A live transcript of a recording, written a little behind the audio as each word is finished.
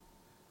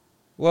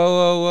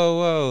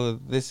Whoa.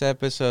 This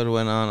episode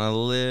went on a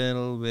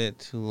little bit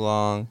too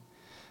long.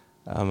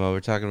 We're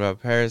talking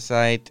about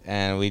Parasite,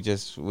 and we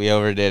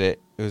overdid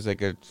it. It was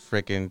like a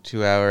freaking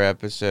 2-hour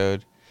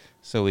episode.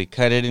 So we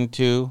cut it in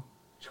two.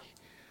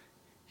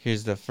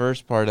 Here's the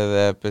first part of the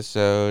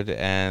episode,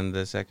 and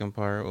the second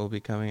part will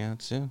be coming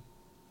out soon.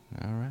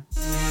 All right.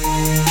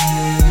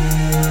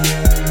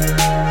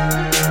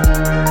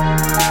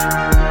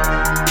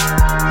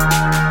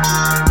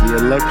 The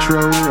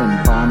Electro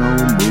and Bono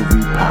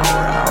Movie Power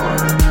Hour.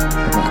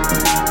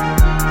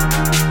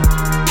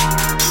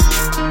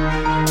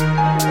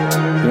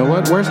 You know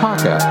what? Where's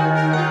Hawk at?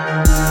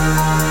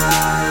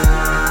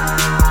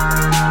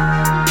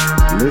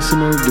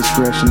 Listener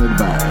discretion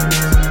advised.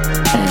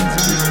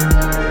 Pansies.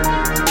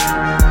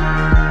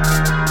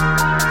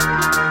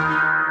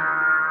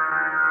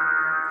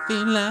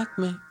 Feel like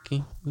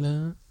making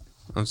love.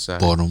 I'm sorry.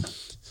 Bottom.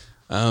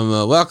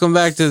 Welcome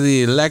back to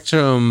the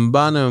Electro and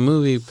Bono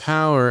Movie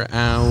Power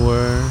Hour.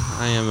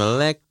 I am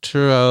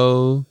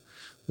Electro.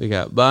 We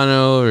got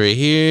Bono over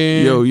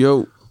here.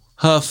 Yo.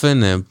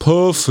 Huffing and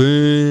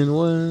puffing.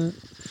 What?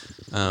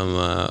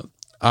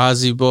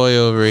 Ozzy Boy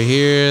over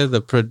here.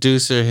 The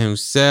producer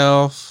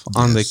himself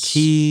on the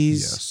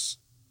keys. Yes.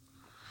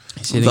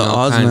 He's hitting The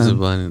all Oz kinds Man. of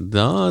buttons.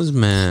 The Oz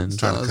Man.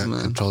 Trying to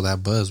control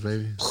that buzz,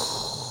 baby.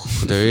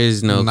 There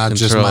is no Not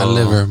control. just my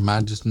liver.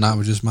 Not just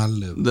my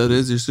liver. That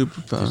is your There's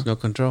superpower. no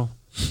control.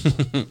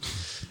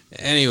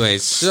 Anyway,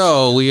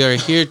 so we are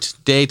here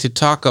today to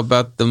talk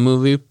about the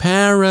movie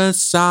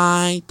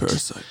Parasite.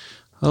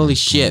 Holy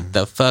shit,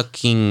 the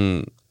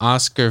fucking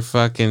Oscar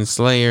fucking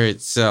slayer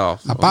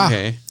itself. Apa.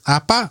 Okay.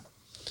 Apa.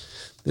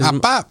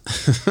 Apa.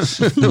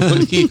 What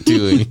are you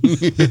doing?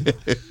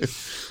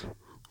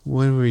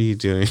 What were you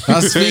doing? I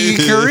was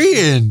speaking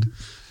Korean.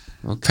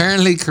 Okay.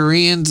 Apparently,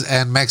 Koreans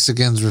and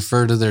Mexicans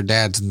refer to their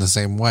dads in the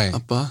same way.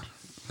 Appa.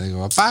 They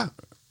go, apa.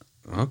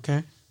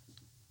 Okay.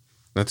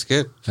 That's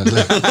good. That's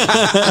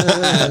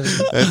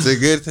a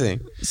good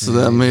thing. So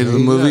that made the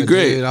movie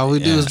great. Dude, all we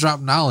do is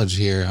drop knowledge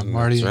here. I'm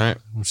right.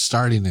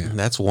 starting it.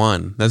 That's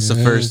one. That's the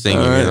first thing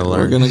All you're right, going to learn.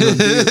 we're going to go do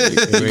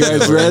it. You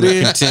guys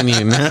ready?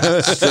 Continue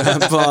now.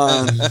 Strap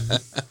on.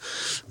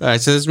 All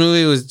right, so this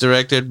movie was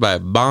directed by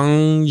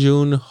Bong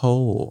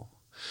Joon-Ho.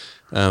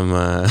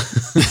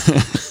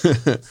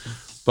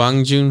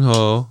 Bong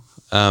Joon-Ho.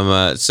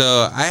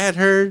 So I had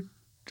heard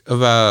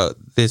about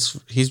this.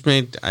 He's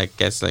made, I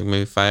guess, like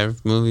maybe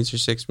 5 movies or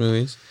 6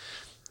 movies.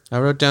 I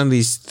wrote down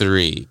these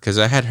 3 because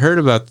I had heard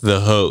about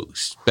The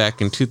Host back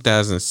in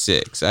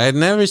 2006. I had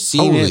never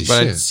seen Holy it,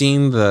 but I'd shit.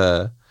 seen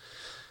the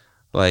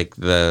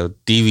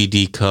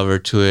DVD cover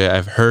to it.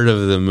 I've heard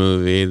of the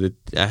movie.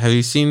 Have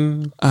you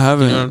seen? I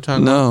haven't. You know what I'm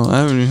talking no, I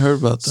haven't even heard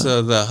about that.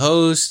 So The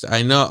Host,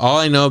 all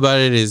I know about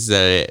it is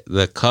that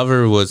the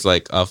cover was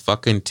like a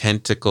fucking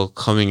tentacle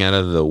coming out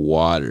of the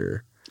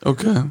water.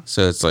 Okay.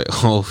 So it's like,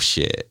 oh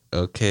shit.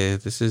 Okay,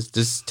 this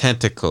is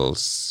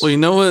tentacles. Well, you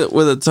know what?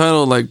 With a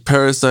title like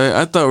Parasite,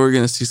 I thought we were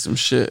going to see some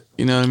shit.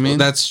 You know what I mean?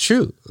 Well, that's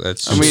true.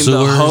 That's true. I mean,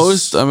 Sewers. the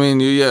host. I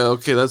mean,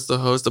 okay, that's the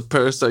host. The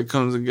Parasite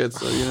comes and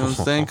gets it. You know what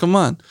I'm saying? Come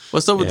on.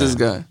 What's up with this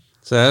guy?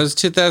 So that was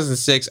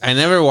 2006. I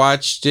never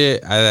watched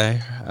it.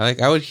 I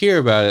would hear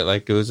about it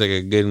like it was like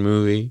a good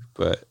movie,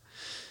 but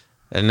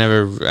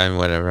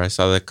whatever. I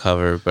saw the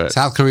cover, but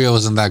South Korea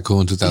wasn't that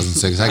cool in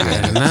 2006. I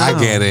get it. I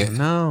get it.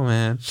 No,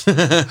 man.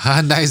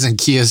 Hyundais and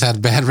Kias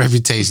had bad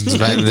reputations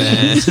back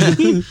then.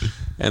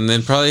 And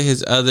then probably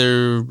his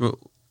other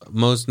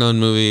most known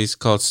movie is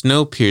called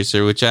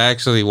Snowpiercer, which I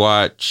actually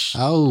watched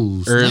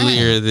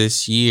earlier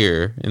this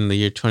year. In the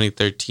year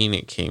 2013,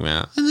 it came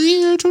out. In the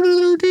year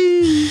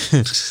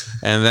 2013.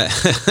 And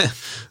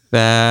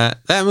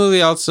that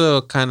movie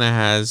also kind of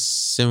has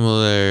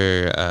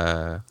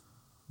similar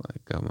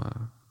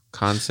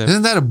concept.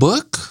 Isn't that a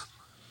book?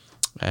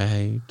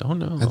 I don't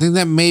know. I think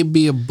that may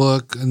be a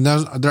book. And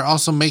they're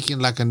also making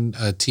like a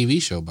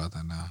TV show about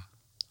that now.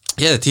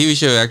 Yeah, the TV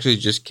show actually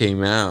just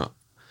came out.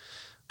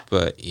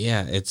 But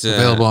yeah, it's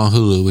Available on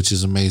Hulu, which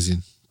is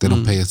amazing. They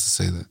don't pay us to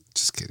say that.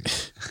 Just kidding.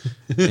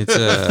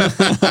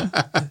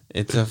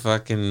 It's a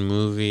fucking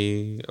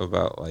movie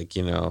about like,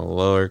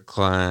 lower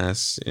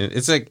class.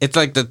 It's like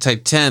the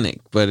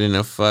Titanic, but in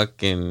a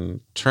fucking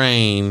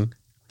train.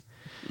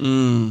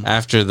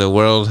 After the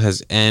world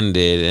has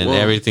ended and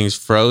everything's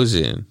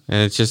frozen,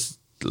 and it's just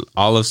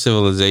all of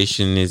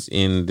civilization is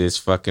in this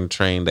fucking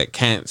train that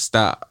can't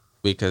stop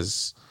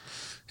because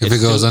If it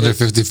goes under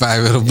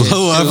 55, it'll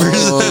blow up.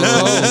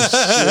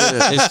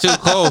 It's too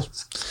cold.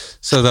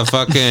 So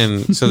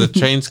the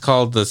train's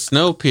called the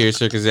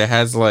Snowpiercer because it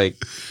has like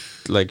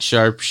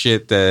sharp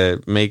shit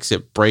that makes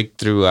it break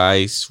through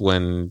ice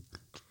when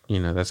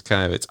that's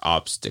kind of its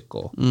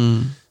obstacle.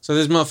 So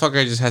this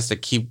motherfucker just has to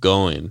keep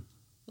going.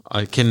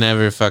 I can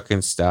never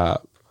fucking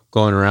stop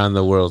going around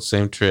the world,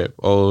 same trip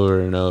over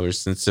and over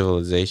since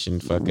civilization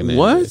fucking ended.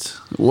 What?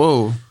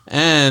 Whoa.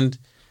 And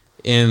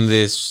in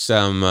this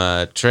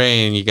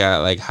train, you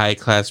got like high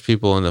class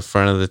people in the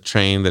front of the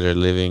train that are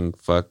living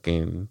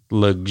fucking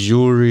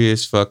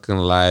luxurious fucking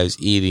lives,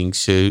 eating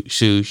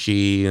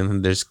sushi,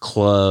 and there's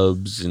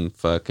clubs and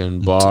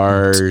fucking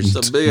bars.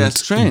 It's a big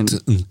ass train.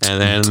 And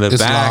then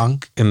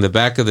in the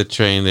back of the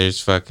train,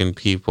 there's fucking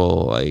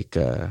people like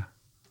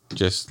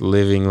just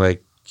living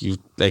like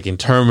in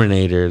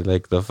Terminator,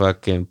 like the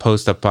fucking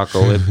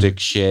post-apocalyptic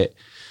shit.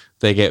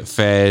 They get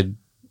fed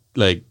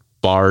like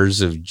bars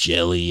of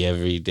jelly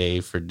every day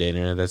for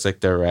dinner. That's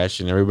like their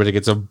ration. Everybody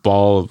gets a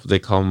ball of, they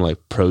call them like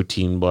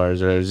protein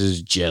bars, or it's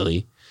just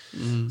jelly.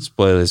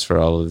 Spoilers for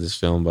all of this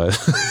film, but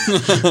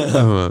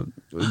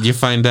you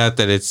find out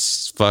that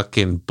it's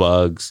fucking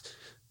bugs.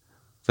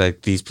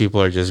 Like these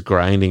people are just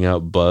grinding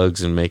up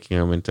bugs and making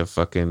them into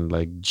fucking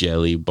like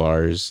jelly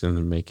bars, and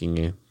they're making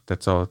it.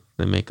 That's all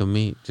they make them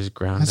eat. Just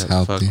ground That's up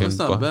healthy. fucking. That's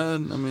not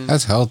bad. I mean,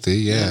 That's healthy,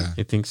 yeah.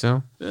 You think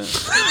so? yeah.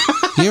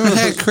 You ever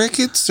had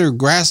crickets or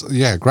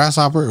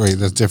grasshopper? Wait,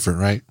 that's different,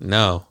 right?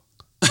 No.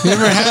 You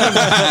ever had them?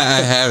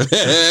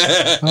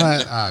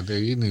 I haven't.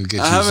 Dude, you need to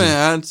get I haven't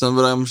had some,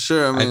 but I'm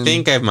sure. I mean, I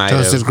think I might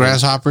toasted have.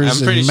 grasshoppers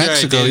I'm pretty in sure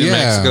Mexico, I did in yeah.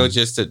 Mexico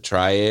just to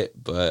try it,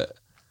 but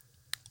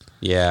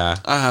yeah.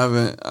 I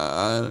haven't.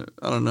 I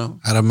don't know.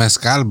 At a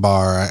mezcal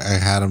bar, I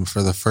had them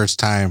for the first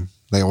time.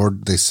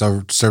 They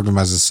served them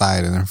as a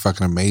side, and they're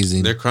fucking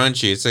amazing. They're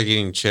crunchy. It's like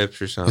eating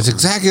chips or something. It's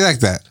exactly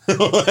like that.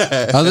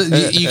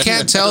 You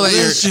can't tell that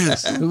you're.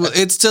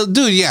 It's still,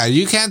 dude. Yeah,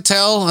 you can't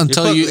tell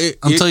until you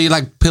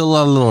like peel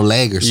a little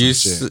leg or some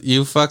shit.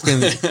 You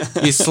fucking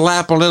you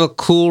slap a little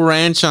Cool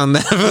Ranch on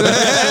that.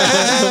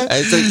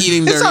 It's like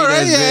eating Doritos. It's all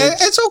right. Yeah,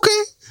 bitch. it's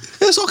okay.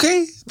 It's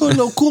okay. Put a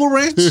little Cool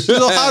Ranch, a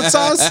little hot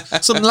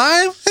sauce, some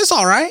lime. It's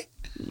all right.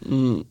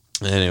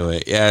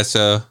 Anyway, yeah.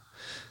 So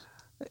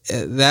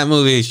that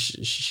movie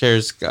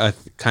shares a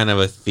kind of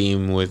a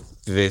theme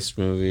with this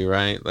movie,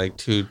 right? Like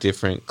two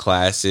different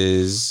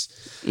classes,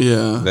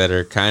 that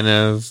are kind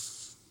of,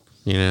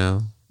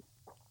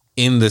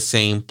 in the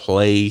same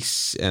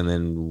place, and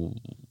then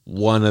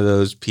one of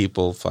those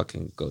people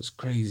fucking goes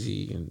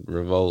crazy and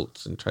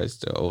revolts and tries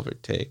to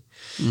overtake.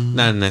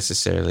 Not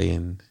necessarily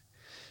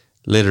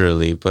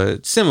literally,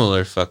 but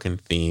similar fucking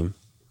theme.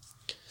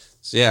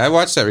 So yeah, I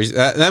watched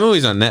that. That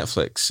movie's on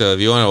Netflix. So if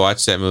you want to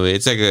watch that movie,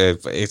 it's like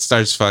it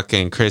starts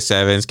fucking Chris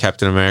Evans,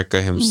 Captain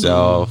America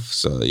himself.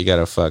 So you got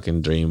a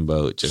fucking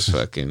dreamboat, just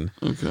fucking.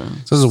 Okay.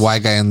 So there's a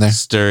white guy in there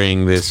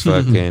stirring this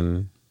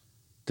fucking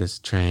this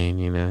train.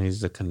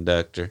 He's the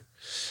conductor.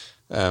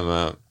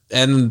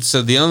 And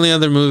so the only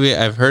other movie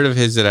I've heard of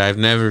his that I've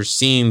never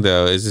seen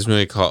though is this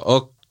movie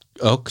called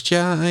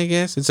Okja, I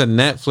guess. It's a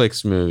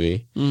Netflix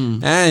movie.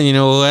 And you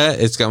know what?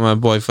 It's got my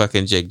boy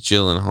fucking Jake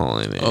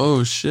Gyllenhaal in it.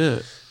 Oh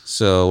shit.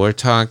 So we're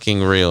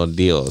talking real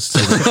deals. So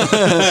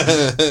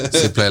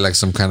you play like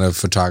some kind of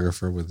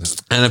photographer with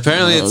it. And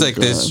apparently it's like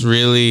this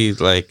really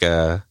like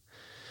a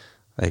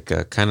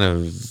kind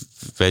of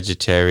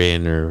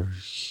vegetarian or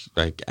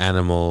like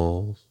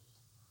animal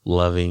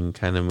loving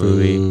kind of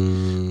movie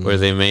where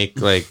they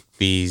make like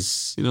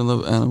these. You don't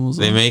love animals?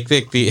 They make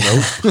like the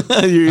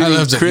You're I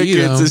love eating to eat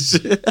crickets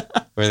 'em. and shit.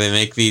 where they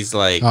make these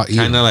like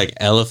kind of like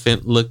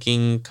elephant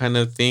looking kind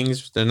of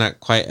things. They're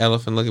not quite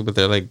elephant looking, but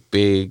they're like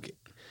big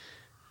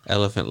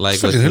elephant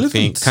like looking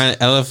thing, kind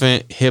of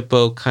elephant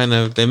hippo kind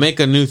of. They make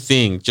a new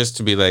thing just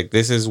to be like,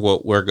 this is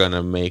what we're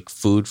gonna make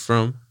food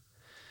from.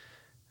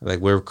 Like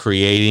we're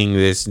creating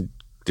this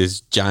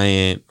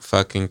giant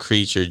fucking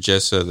creature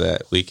just so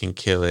that we can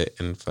kill it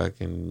and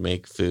fucking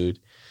make food.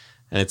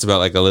 And it's about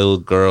like a little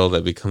girl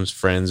that becomes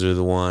friends with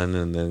one,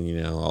 and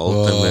then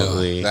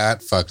ultimately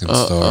that fucking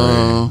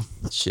story.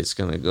 Shit's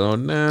gonna go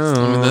down.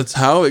 I mean, that's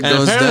how it And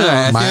goes apparently,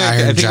 down.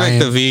 I think like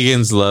the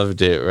vegans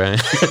loved it,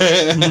 right?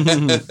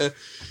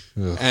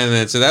 And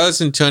then so that was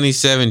in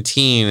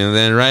 2017, and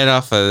then right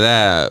off of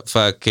that,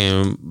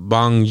 fucking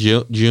Bong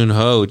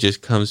Joon-Ho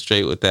just comes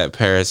straight with that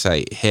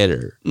Parasite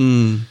hitter.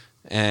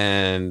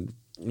 And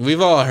we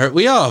all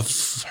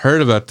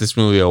heard about this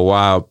movie a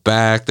while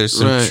back. There's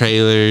some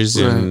trailers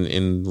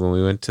in when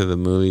we went to the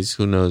movies.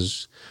 Who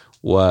knows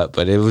what?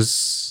 But it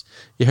was,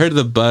 you heard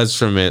the buzz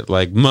from it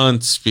like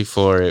months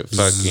before it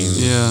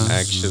fucking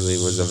actually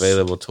was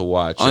available to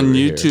watch on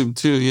YouTube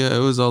too. Yeah,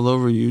 it was all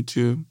over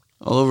YouTube,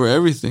 all over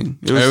everything.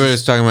 Everybody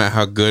was talking about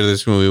how good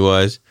this movie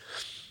was,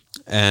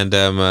 and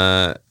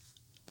I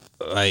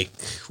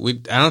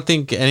don't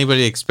think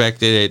anybody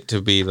expected it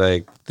to be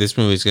like, this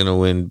movie's gonna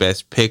win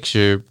Best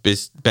Picture,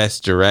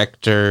 Best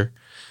Director,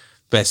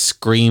 Best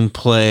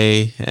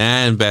Screenplay,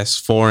 and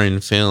Best Foreign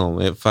Film.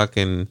 It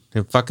fucking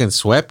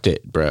swept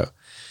it, bro.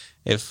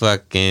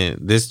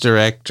 This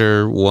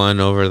director won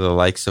over the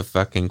likes of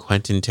fucking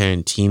Quentin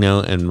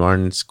Tarantino and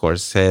Martin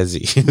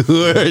Scorcese.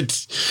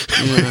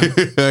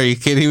 Are you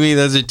kidding me?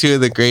 Those are two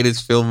of the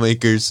greatest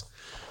filmmakers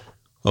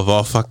of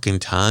all fucking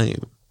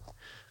time.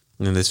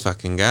 And this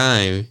fucking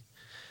guy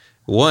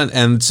won.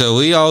 And so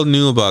we all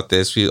knew about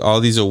this. All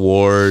these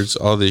awards,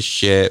 all this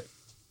shit.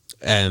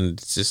 And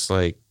it's just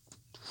like,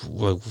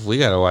 well, we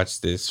gotta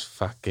watch this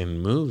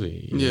fucking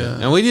movie. Yeah.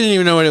 And we didn't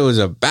even know what it was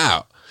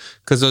about.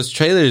 Because those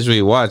trailers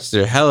we watched,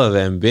 they're hella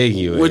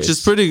ambiguous. Which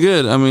is pretty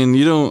good. I mean,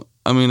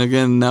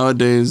 again,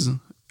 nowadays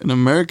in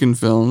American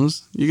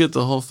films, you get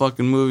the whole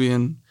fucking movie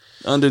in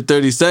under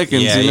 30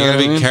 seconds. Yeah, you know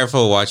gotta be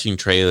careful watching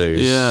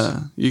trailers.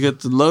 Yeah, you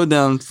get the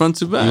lowdown front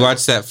to back. You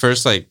watch that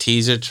first like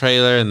teaser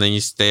trailer, and then you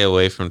stay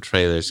away from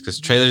trailers because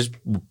trailers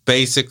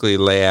basically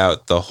lay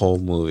out the whole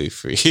movie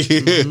for you.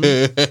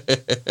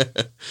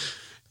 Mm-hmm.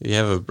 You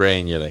have a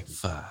brain, you're like,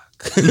 fuck.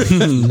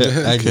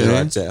 I can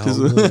watch that whole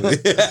movie.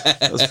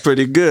 That's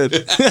pretty good.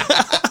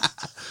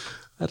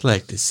 I'd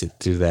like to sit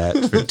through that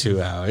for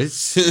 2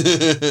 hours.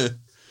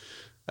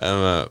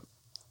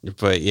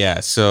 But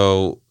yeah,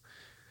 so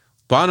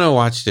Bono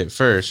watched it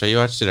first. So you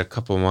watched it a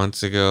couple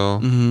months ago.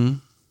 Mm-hmm.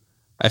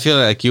 I feel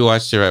like you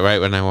watched it right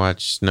when I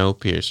watched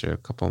Snowpiercer a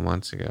couple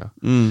months ago.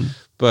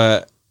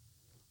 But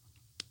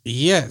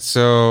yeah,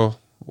 so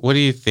what do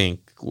you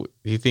think?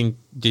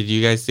 Did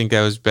you guys think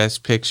that was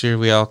Best Picture?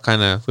 We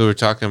were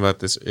talking about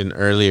this in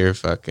earlier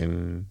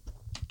fucking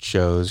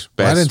shows.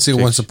 I didn't see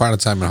Once Upon a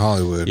Time in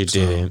Hollywood. You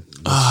didn't.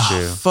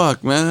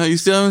 Fuck, man. You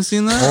still haven't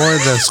seen that? Or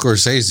the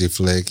Scorcese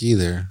flick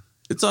either.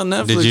 It's on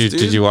Netflix,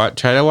 Did you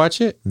try to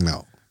watch it?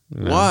 No.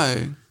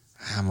 Why?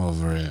 I'm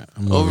over it.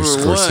 I'm over What?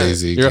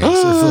 Scorsese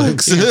gangster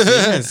flicks. You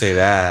can't say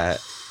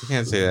that. You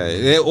can't say that.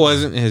 It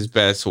wasn't his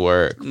best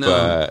work,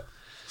 but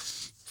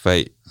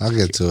I'll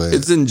get to it.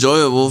 It's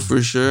enjoyable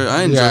for sure.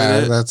 I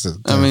enjoyed it. That's it.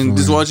 I mean,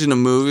 just watching a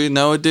movie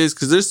nowadays,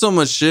 because there's so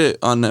much shit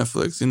on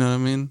Netflix, you know what I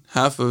mean?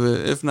 Half of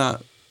it, if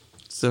not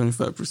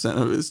 75%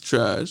 of it, is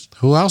trash.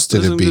 Who else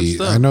did it beat?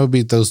 I know it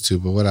beat those two,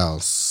 but what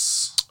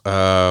else?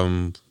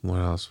 What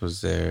else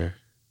was there?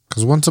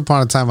 Because Once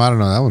Upon a Time, I don't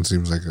know. That one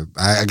seems like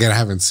I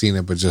haven't seen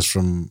it, but just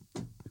from...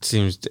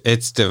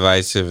 It's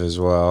divisive as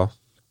well.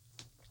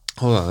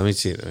 Hold on, let me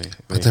see.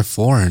 But they're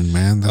foreign,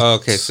 man.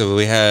 Okay, so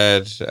we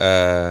had...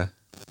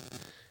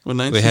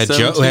 we had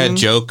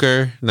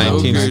Joker,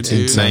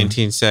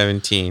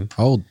 1917.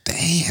 Oh,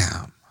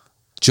 damn.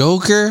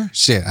 Joker?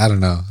 Shit, I don't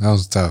know. That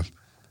was tough.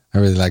 I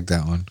really like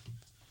that one.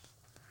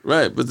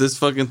 Right, but this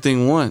fucking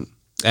thing won.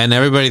 And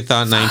everybody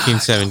thought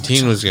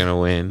 1917 was going to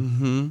win.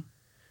 Mm-hmm.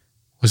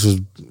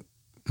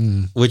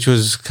 Which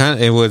was kind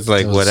of, it was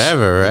like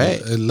whatever, right?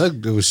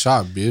 It was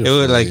shot beautiful. It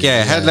was like,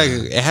 it had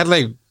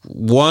like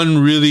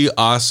one really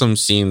awesome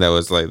scene that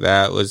was like,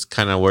 that was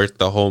kind of worth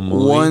the whole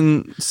movie.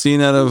 One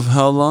scene out of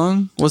how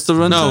long? What's the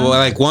runtime? No,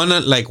 like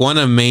one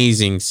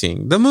amazing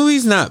scene. The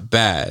movie's not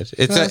bad.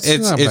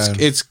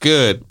 It's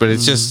good, but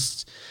it's just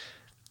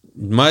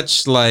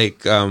much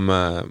like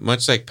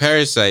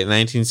Parasite.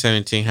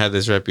 1917 had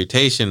this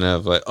reputation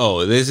of like,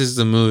 oh, this is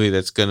the movie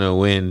that's gonna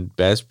win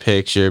Best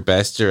Picture,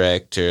 Best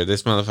Director.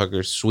 This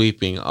motherfucker's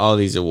sweeping all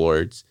these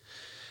awards.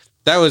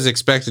 That was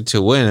expected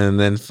to win, and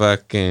then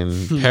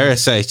fucking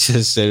Parasite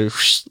just said,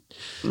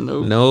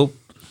 nope,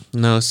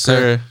 no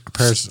sir.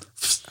 Clipped.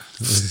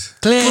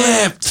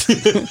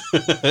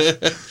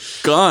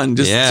 Gone.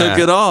 Just took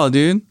it all,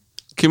 dude.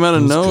 Came out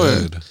of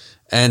nowhere. Good.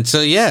 And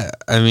so I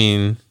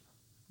mean.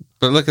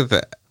 But look at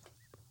that.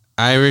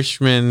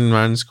 Irishman,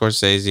 Martin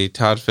Scorsese,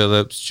 Todd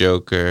Phillips,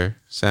 Joker,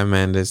 Sam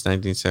Mendes,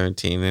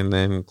 1917, and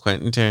then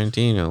Quentin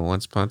Tarantino,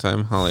 Once Upon a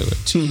Time in Hollywood.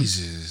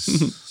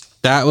 Jesus.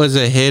 That was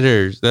a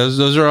hitter.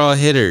 Those are all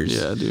hitters.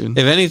 Yeah, dude.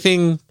 If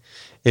anything,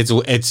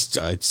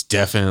 it's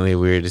definitely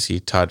weird to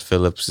see Todd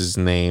Phillips'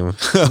 name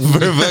for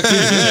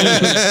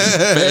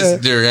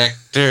Best Director.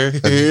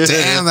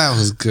 Damn, that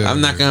was good.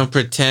 I'm not gonna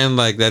pretend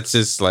like that's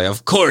just like,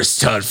 of course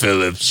Todd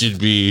Phillips should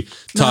be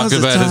talked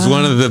about as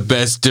one of the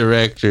best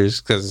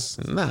directors, because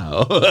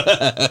no.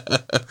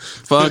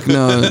 Fuck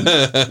no.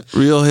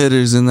 Real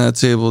hitters in that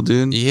table,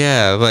 dude.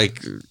 Yeah,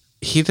 like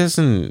he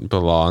doesn't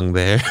belong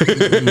there.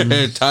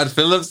 Todd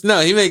Phillips, no,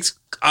 he makes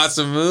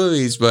awesome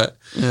movies, but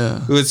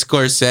with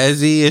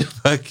Scorsese and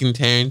fucking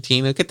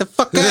Tarantino, get the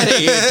fuck out of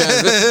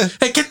here.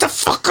 Hey, get the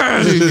fuck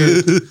out of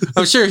here.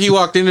 I'm sure he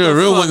walked into a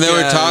room when they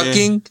were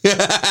talking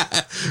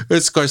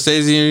with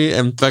Scorsese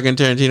and fucking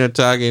Tarantino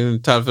talking,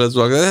 and Todd Phillips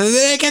walked in,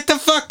 hey, get the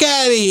fuck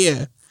out of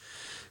here.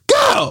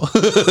 Go.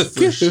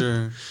 For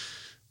sure.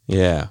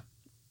 Yeah.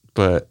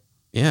 But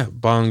yeah,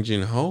 Bong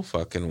Joon-Ho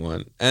fucking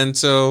won. And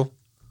so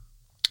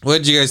what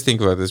did you guys think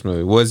about this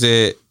movie? Was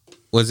it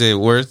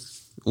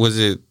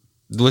the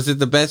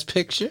best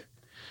picture?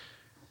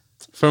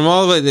 From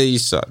all of it that you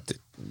saw,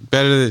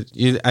 better than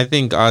you? I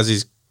think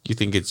Ozzy's. You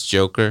think it's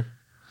Joker?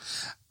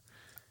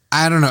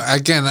 I don't know.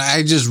 Again,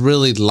 I just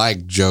really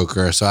like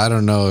Joker, so I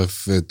don't know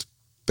if it's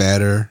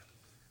better.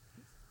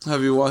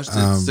 Have you watched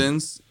it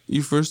since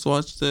you first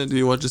watched it? Did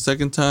you watch it a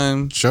second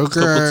time?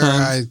 Joker,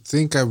 I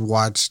think I've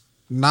watched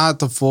not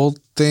the full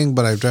thing,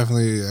 but I've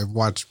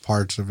watched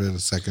parts of it a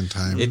second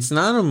time. It's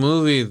not a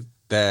movie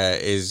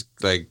that is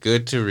like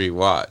good to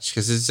rewatch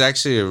because it's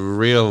actually a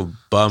real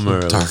bummer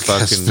of a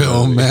fucking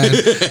film, movie.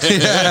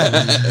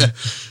 man.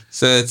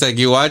 So it's like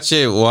you watch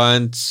it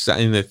once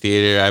in the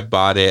theater. I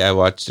bought it. I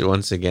watched it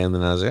once again,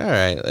 and I was like, all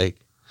right, like.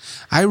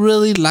 I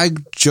really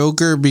like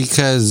Joker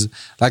because,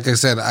 like I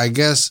said, I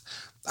guess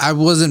I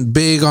wasn't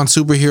big on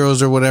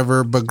superheroes or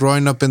whatever, but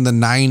growing up in the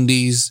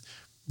 90s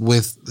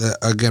with,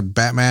 again,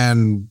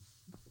 Batman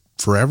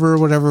forever or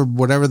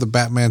whatever the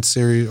Batman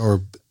series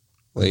or.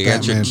 Well, you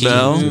got your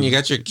Keaton. You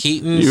got your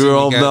Keaton. You were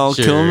all Val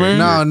Kilmer.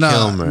 No.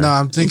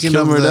 I'm thinking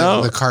of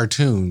the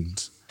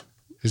cartoons.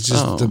 It's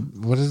just Oh.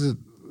 what is it?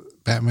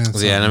 Batman.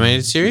 The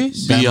animated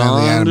series. Batman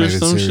Beyond the animated or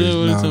some series. shit?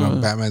 What are you talking No,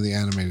 about? Batman the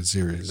animated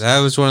series. That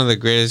was one of the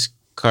greatest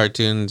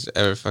cartoons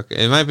ever. Fucking.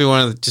 It might be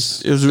one of the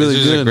just. It was really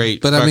just good. A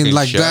great. But I mean, fucking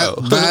like show.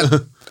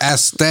 that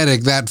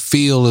aesthetic, that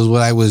feel is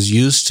what I was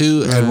used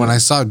to. And when I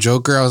saw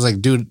Joker, I was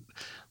like, dude.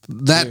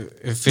 That It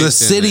fits the in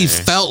city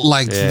there. felt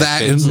like Yeah, it that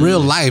fits in in real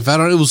there. life.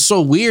 It was so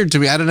weird to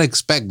me. I didn't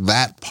expect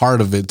that part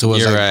of it to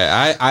was You're like,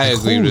 right. I like,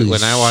 agreed with holy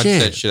when I watched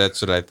shit. that shit.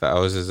 That's what I thought. I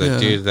was just like, Yeah.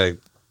 dude, like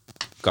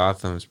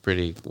Gotham's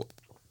pretty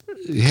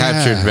yeah.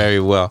 captured very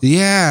well.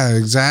 Yeah,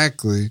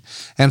 exactly.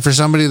 And for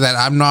somebody that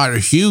I'm not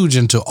huge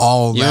into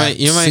all You that,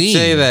 might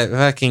say that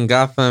fucking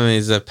Gotham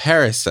is a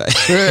parasite.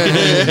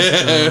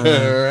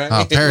 Right?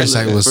 Oh,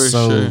 Parasite was For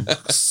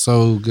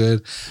so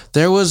good.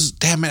 There was,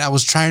 damn it, I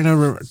was trying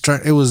to.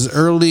 It was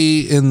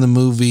early in the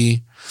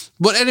movie,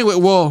 but anyway,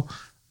 well,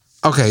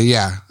 okay,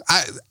 yeah,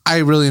 I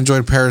really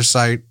enjoyed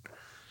Parasite,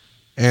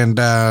 and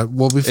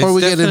before we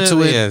get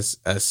into it, it's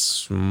a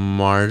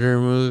smarter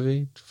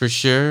movie for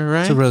sure,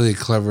 right? it's a really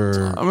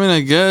clever. I mean,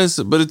 I guess,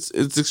 but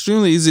it's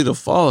extremely easy to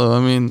follow. I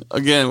mean,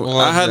 again, Well,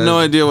 I had the no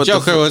idea what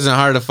Joker wasn't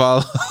hard to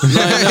follow.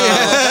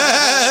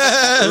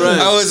 Right.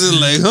 I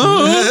wasn't like,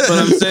 huh? But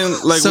I'm saying,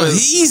 like, So with,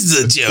 he's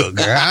the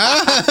Joker,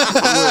 huh?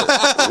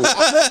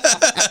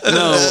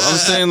 no, I'm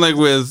saying like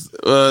with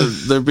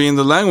there being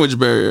the language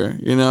barrier,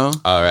 you know.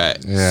 All right.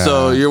 Yeah.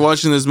 So you're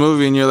watching this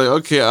movie and you're like,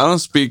 okay, I don't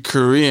speak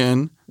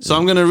Korean, so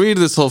I'm gonna read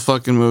this whole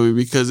fucking movie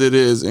because it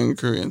is in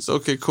Korean. So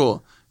okay,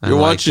 cool. You're I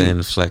like watching. the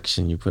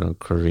inflection you put on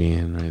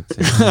Korean right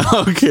there.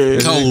 Okay.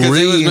 Because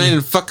it was made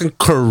in fucking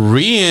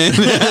Korean.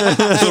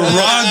 The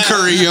wrong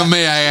Korea,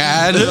 may I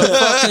add? The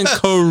fucking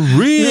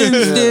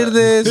Koreans did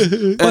this.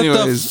 What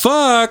Anyways. the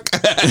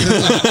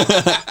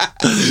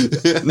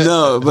fuck?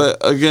 No, but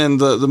again,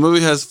 the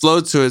movie has flow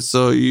to it,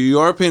 so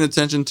you are paying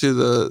attention to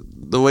the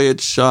way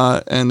it's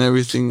shot and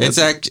everything. It's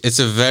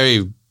a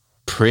very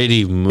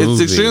pretty movie.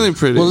 It's extremely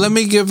pretty. Well, let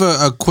me give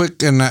a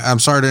quick, and I'm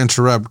sorry to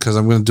interrupt because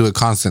I'm going to do it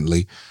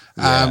constantly.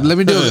 Let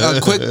me do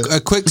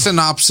a quick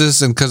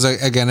synopsis, and because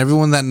again,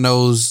 everyone that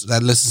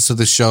listens to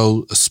the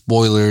show,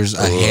 spoilers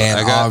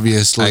ahead.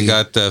 Obviously, I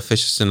got the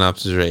official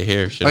synopsis right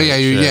here. Should I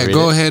read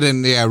Go it? ahead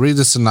and read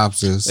the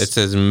synopsis. It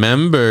says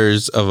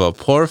members of a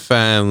poor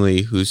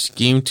family who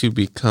scheme to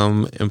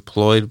become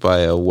employed by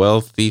a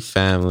wealthy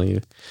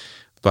family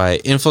by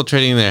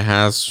infiltrating their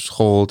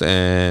household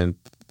and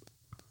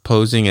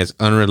posing as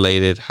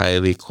unrelated,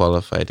 highly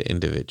qualified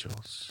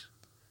individuals.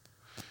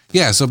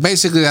 Yeah, so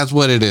basically that's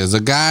what it is. A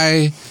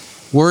guy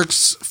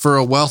works for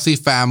a wealthy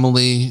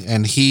family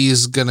and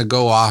he's going to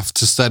go off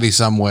to study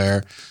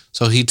somewhere.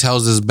 So he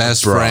tells his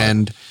best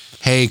friend,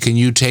 hey, can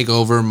you take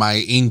over my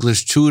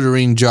English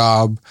tutoring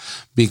job?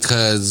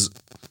 Because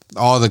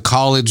all the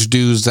college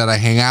dudes that I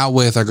hang out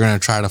with are going to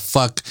try to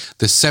fuck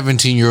the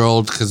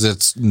 17-year-old because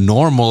it's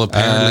normal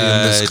apparently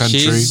in this country.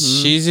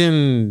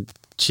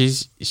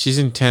 She's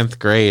in 10th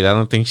grade. I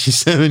don't think she's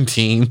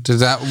 17. Is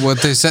that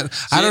what they said?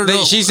 I don't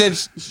know. She said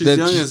She's that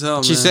young as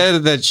hell, she man.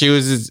 said that she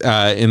was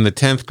in the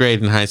 10th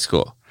grade in high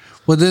school.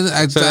 Well, then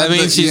So that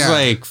means she's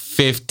like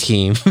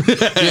 15.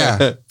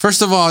 yeah.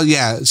 First of all,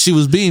 she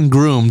was being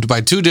groomed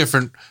by two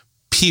different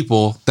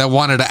people that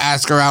wanted to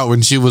ask her out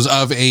when she was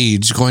of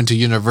age going to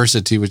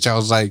university, which I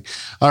was like,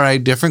 all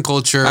right, different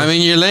culture. I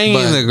mean, you're laying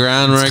in the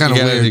groundwork.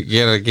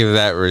 You gotta give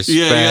that respect.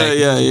 Yeah.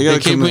 You They're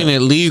gotta keeping it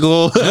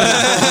legal.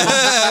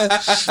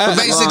 But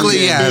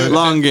basically,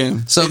 long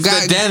game. So It's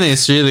the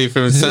dentist, really,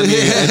 from Sunny.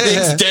 I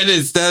think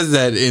Dennis does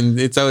that in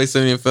It's Always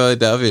Sunny in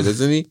Philadelphia,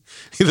 doesn't he?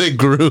 He like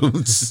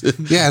grooms.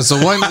 Yeah, so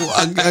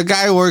a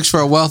guy works for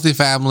a wealthy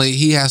family.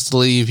 He has to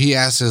leave. He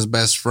asks his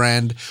best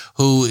friend,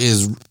 who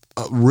is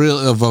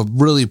of a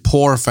really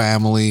poor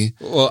family.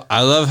 Well,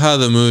 I love how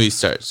the movie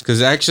starts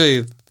because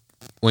actually,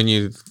 when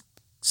you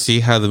see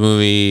how the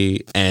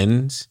movie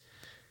ends,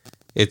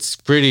 it's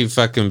pretty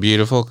fucking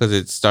beautiful because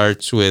it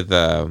starts with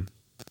the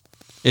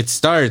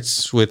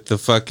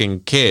fucking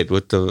kid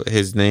with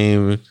his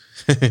name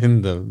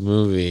in the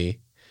movie.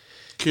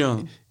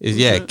 Kyung.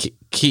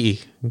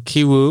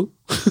 Kiwoo.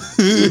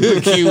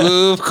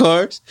 Kiwoo, of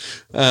course.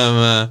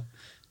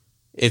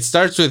 It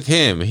starts with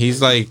him.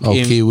 He's like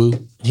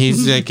Kiwoo.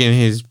 He's like in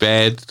his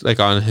bed, like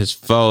on his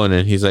phone,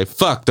 and he's like,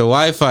 fuck, the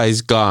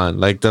Wi-Fi's gone.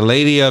 Like the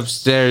lady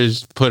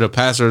upstairs put a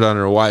password on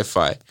her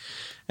Wi-Fi.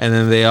 And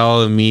then they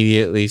all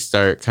immediately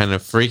start kind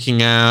of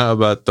freaking out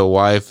about the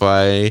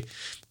Wi-Fi.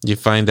 You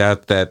find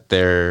out that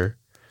they're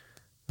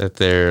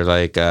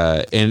like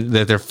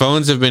that their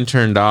phones have been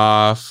turned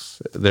off.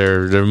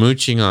 They're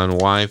mooching on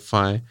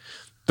Wi-Fi.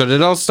 But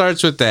it all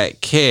starts with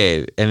that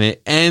kid and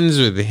it ends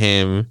with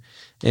him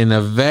in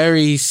a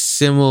very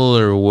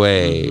similar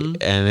way. Mm-hmm.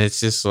 And it's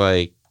just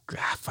like,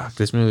 fuck,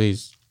 this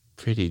movie's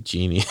pretty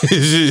genius.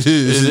 It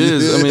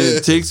is. I mean,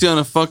 it takes you on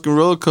a fucking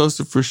roller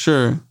coaster for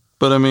sure.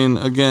 But I mean,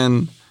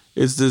 again,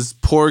 it's this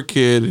poor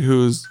kid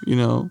who's,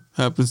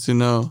 happens to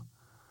know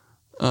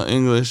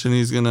English, and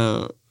he's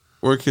gonna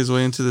work his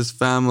way into this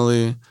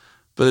family,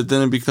 but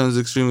then it becomes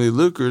extremely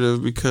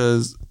lucrative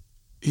because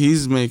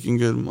he's making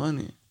good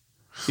money.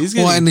 He's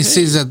getting and he paid.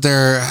 sees that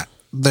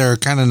they're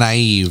kind of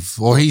naive,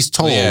 or he's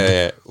told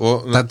Well,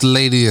 that the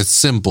lady is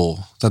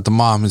simple, that the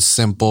mom is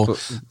simple.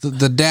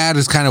 The dad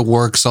is kind of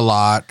works a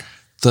lot.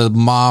 The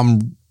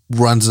mom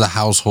runs the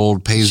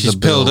household, pays she's the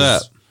bills. pilled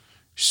up.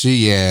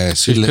 She's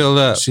Pilled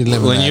up. She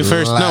living when that you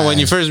first life. when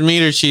you first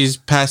meet her, she's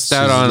passed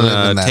out She's on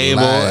living a that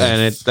table, life.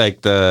 and it's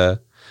like the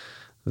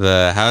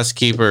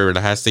housekeeper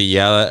has to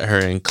yell at her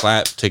and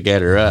clap to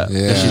get her up.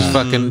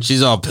 Yeah.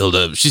 She's all pilled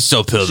up. She's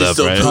so pilled up,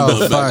 right?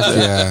 Oh fuck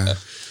yeah!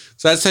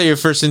 So that's how you're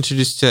first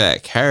introduced to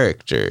that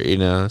character, you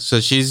know. So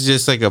she's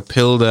just like a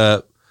pilled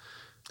up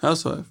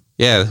housewife.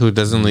 Yeah, who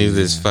doesn't leave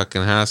this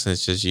fucking house and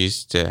is just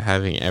used to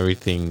having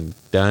everything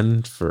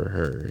done for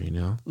her, you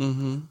know.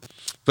 Mm-hmm.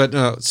 But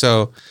no,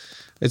 so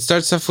it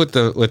starts off with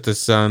the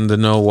son, the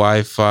no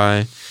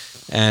Wi-Fi,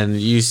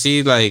 and you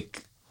see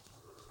like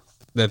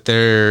that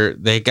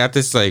they got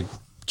this like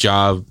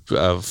job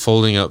of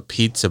folding up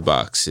pizza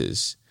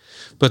boxes,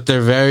 but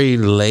they're very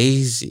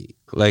lazy.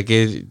 Like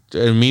it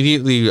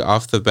immediately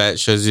off the bat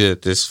shows you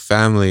that this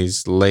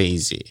family's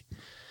lazy.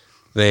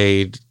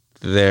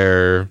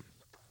 Their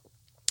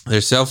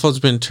cell phone's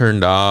been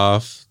turned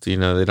off. You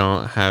know, they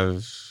don't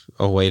have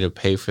a way to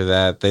pay for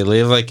that. They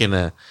live like in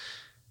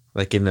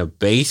a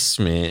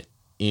basement.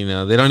 You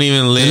know, they don't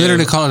even live. They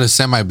literally call it a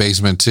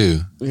semi-basement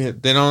too. Yeah,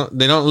 they don't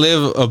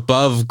live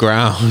above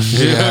ground.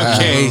 Yeah.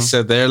 Okay,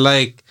 so they're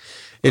like,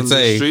 it's On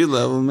the like street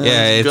level, man.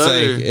 Yeah, gutter,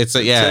 it's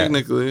like yeah,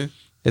 technically.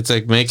 it's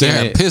like making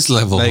They're it at piss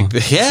level. like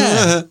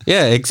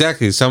yeah,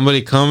 exactly.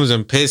 Somebody comes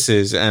and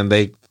pisses, and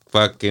they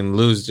fucking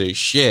lose their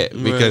shit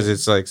because Right.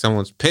 it's like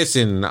someone's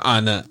pissing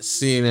on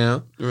us, you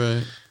know.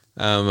 Right.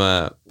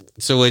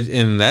 So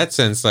in that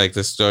sense, like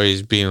the story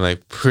is being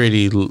like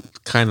pretty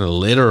kind of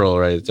literal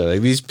right there.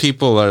 Like these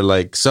people are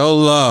like so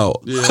low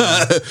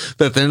Yeah.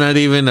 that they're not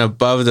even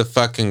above the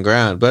fucking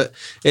ground. But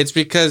it's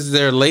because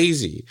they're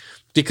lazy.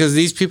 Because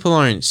these people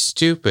aren't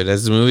stupid.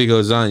 As the movie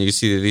goes on, you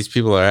see that these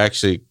people are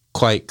actually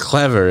quite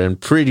clever and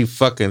pretty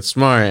fucking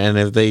smart. And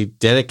if they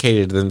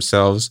dedicated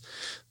themselves,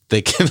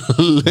 they can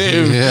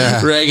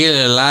live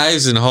regular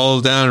lives and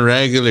hold down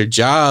regular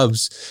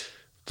jobs.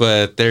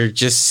 But they're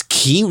just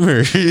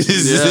schemers.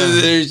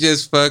 They're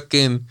just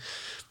fucking.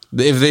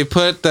 If they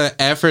put the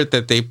effort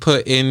that they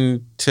put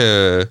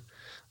into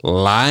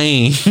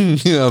lying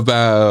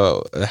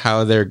about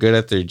how they're good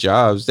at their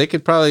jobs, they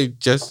could probably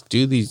just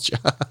do these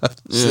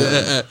jobs.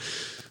 Yeah.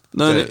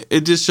 No,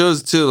 it just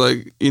shows too,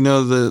 like, you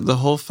know, the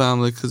whole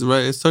family, because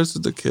right, it starts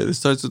with the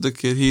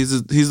kid.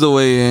 He's the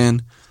way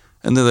in,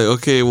 and they're like,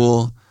 okay,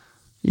 well,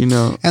 you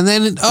know, and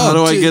then how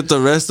do I get the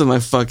rest of my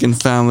fucking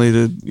family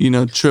to, you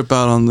know, trip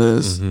out on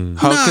this?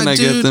 How can I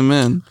get them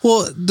in?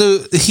 Well, his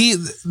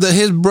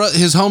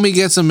homie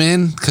gets him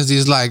in because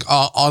he's like,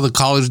 all the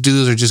college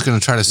dudes are just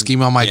gonna try to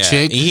scheme on my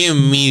chick. He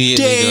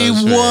immediately Day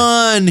goes for it.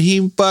 one,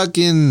 he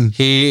fucking.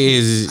 He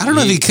is. I don't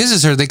know if he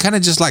kisses her. They kind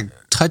of just like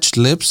touch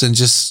lips and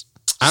just.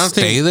 I don't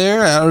stay think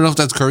there. I don't know if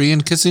that's Korean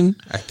kissing.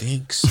 I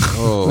think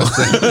so.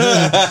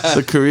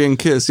 The Korean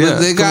kiss, yeah.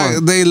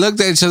 But they looked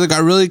at each other,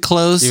 got really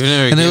close,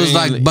 and it was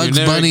like Bugs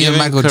Bunny and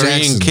Michael Korean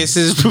Jackson.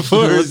 kisses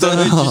before. What Is that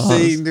the what hell? you're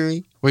saying to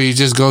me? Where you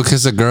just go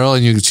kiss a girl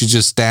and she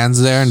just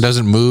stands there and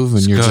doesn't move,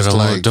 and you're Go, just don't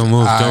like, move, don't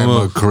move, don't I'm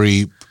move. a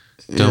creep.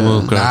 Don't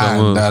move, girl. Nah,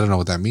 Don't move. I don't know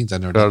what that means. I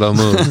never. Girl, don't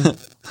move.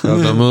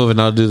 Girl, don't move,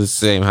 and I'll do the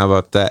same. How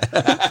about that?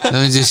 Let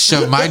me just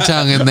shove my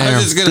tongue in there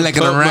and flick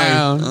it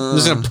around. I'm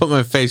just gonna put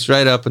my face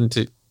right up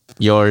into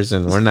yours,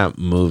 and we're not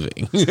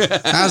moving.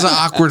 That was an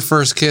awkward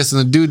first kiss,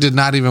 and the dude did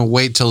not even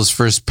wait till his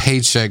first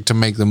paycheck to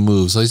make the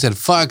move. So he said,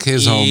 "Fuck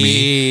his homie."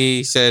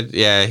 He said,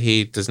 "Yeah,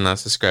 he does not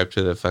subscribe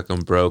to the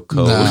fucking bro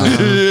code."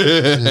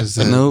 He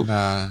said, Nope.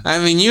 nah. I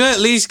mean, you at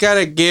least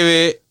gotta give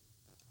it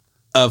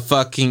a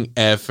fucking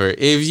effort.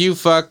 If you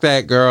fuck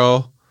that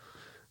girl,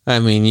 I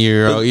mean,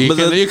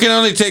 you can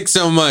only take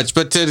so much,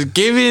 but to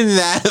give in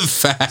that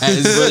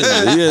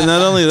fast, Yeah,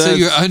 not only that, So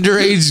your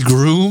underage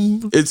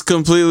groom? it's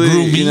completely,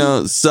 Grooming? you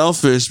know,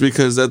 selfish,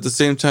 because at the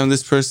same time,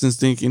 this person's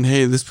thinking,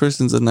 hey, this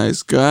person's a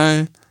nice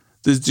guy.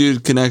 This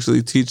dude can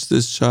actually teach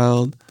this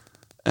child,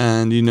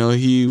 and, you know,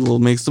 he will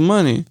make some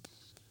money.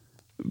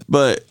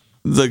 But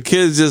the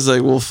kid's just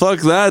like, well,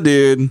 fuck that,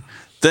 dude.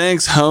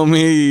 Thanks,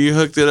 homie. You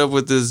hooked it up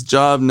with this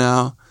job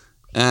now.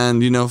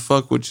 And, you know,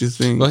 fuck what you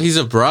think. well, he's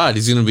abroad.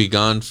 He's gonna be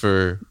gone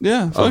for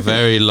Yeah, a fuck it.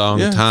 very long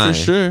Yeah, time. for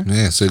sure.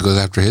 Yeah, so he goes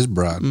after his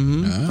broad.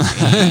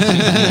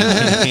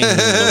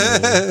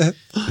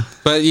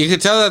 But you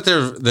could tell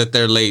that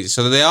they're late.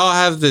 So they all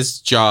have this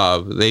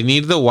job. They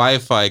need the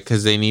Wi-Fi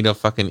because they need a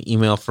fucking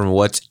email from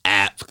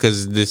WhatsApp,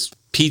 because this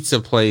pizza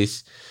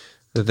place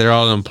that they're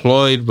all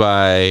employed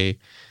by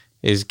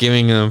is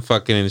giving them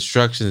fucking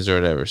instructions or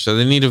whatever. So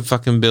they need to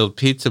fucking build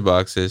pizza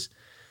boxes.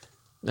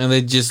 And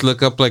they just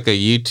look up like a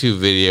YouTube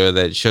video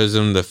that shows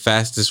them the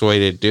fastest way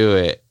to do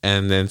it.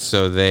 And then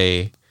so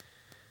they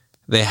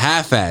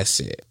half-ass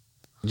it.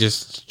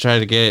 Just try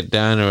to get it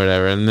done or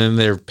whatever. And then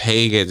their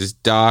pay gets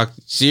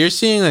docked. So you're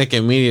seeing like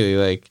immediately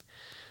like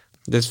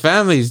this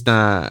family's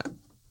not.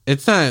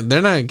 It's not.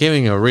 They're not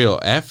giving a real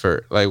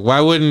effort. Like,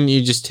 why wouldn't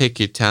you just take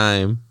your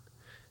time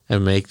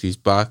and make these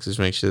boxes,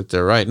 make sure that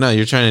they're right? No,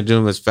 you're trying to do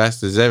them as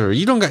fast as ever.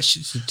 You don't got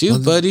shit to do,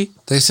 buddy.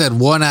 They said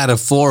 1 out of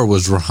 4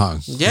 was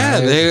wrong. Yeah,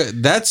 right?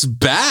 that's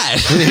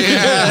bad.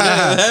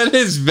 Yeah. That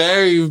is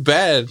very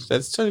bad.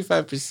 That's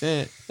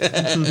 25%.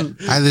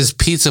 I had this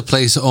pizza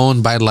place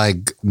owned by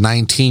like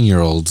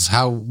 19-year-olds.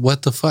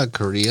 What the fuck,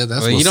 Korea?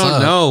 That's well, what's you don't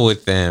up. know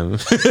with them.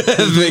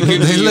 They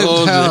could They be look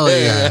older. hell,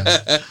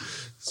 yeah.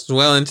 It's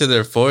well into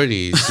their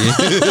 40s.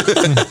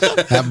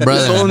 That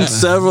brother owned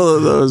several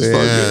of those.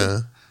 Yeah.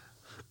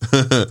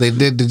 They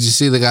did. Did you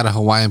see they got a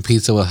Hawaiian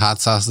pizza with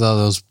hot sauce though?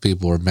 Those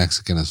people were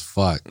Mexican as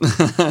fuck.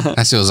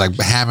 That shit was like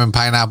ham and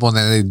pineapple, and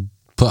then they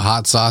put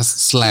hot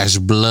sauce /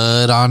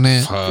 blood on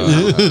it.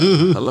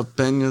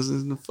 Jalapenos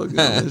and the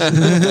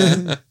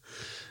fucking.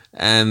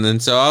 And then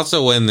so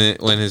also when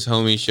his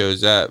homie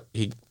shows up,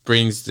 he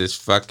brings this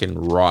fucking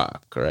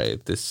rock,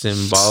 right? This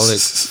symbolic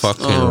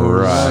fucking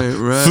rock.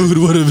 Right. Food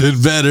would have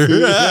been better.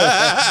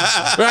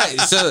 Right.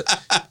 So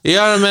you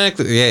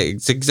automatically, yeah,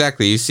 it's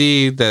exactly. You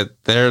see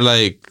that they're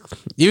like,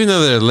 even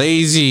though they're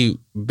lazy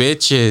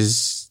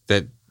bitches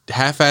that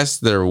half-ass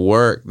their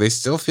work, they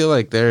still feel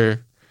like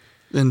they're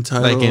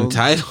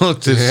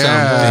entitled to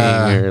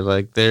something, or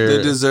like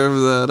they deserve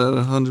that at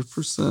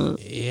 100%.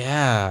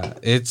 Yeah,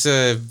 it's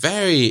a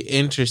very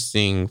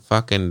interesting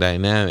fucking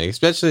dynamic,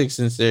 especially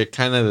since they're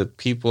kind of the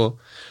people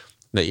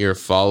that you're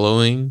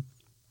following.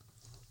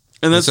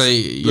 And that's so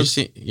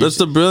that's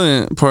the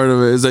brilliant part of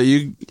it, is that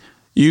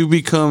you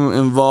become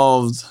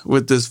involved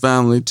with this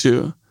family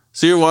too.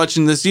 So you're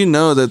watching this, you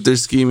know that they're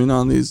scheming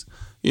on these,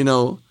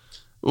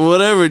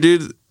 whatever,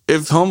 dude.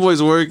 If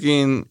homeboy's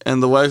working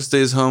and the wife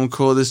stays home,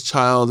 cool, this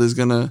child is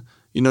gonna,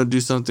 do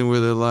something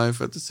with their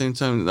life. At the same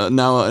time,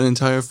 now an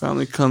entire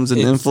family comes and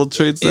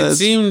infiltrates that. It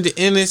seemed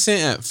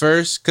innocent at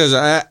first, because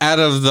out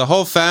of the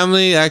whole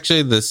family,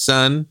 actually the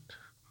son,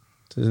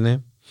 what's his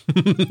name?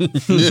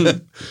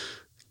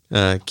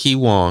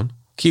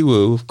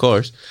 Kiwoo, of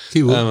course.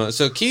 Kiwoo.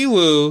 So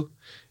Kiwoo,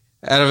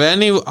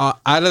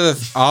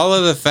 all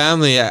of the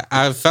family,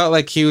 I felt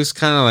like he was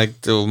kind of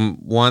like the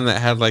one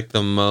that had like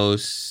the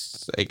most,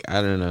 like,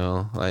 I don't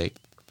know, like,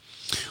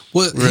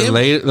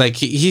 related. Like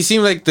he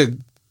seemed like the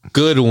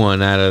good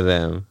one out of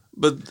them.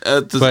 But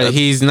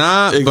he's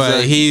not. Exactly.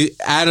 But he,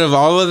 out of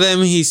all of them,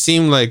 he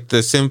seemed like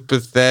the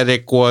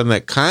sympathetic one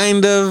that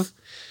kind of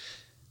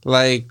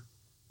like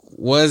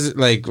was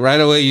like, right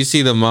away you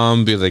see the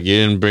mom be like,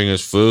 you didn't bring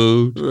us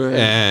food, right.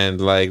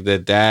 And like the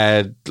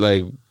dad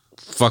like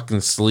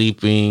fucking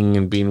sleeping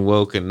and being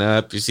woken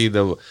up. You see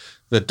the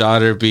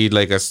daughter be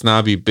like a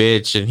snobby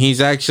bitch, and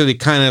he's actually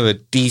kind of a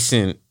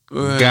decent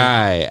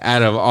guy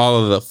out of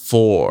all of the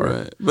 4.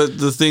 Right. But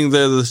the thing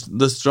there,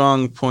 the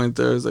strong point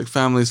there is like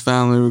family's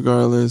family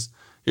regardless.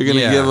 You're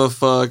gonna give a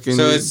fuck. And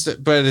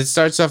but it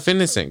starts off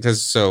innocent,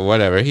 because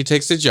whatever, he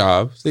takes a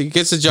job. He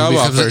gets a job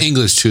offer. He becomes an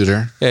English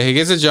tutor. Yeah, he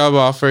gets a job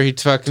offer. He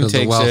fucking takes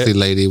the wealthy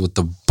lady with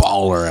the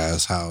baller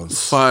ass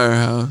house,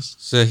 firehouse.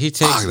 So he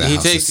takes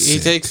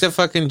the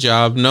fucking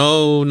job.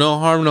 No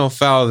harm, no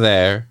foul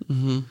there.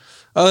 Mm-hmm.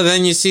 Oh,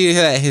 then you see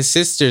that his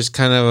sister's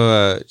kind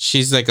of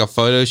she's like a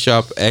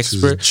Photoshop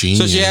expert.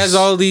 So she has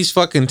all these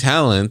fucking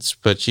talents,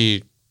 but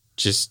she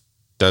just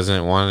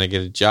doesn't want to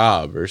get a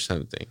job or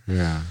something.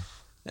 Yeah.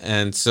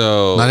 And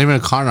so, not even a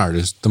con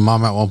artist. The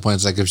mom at one point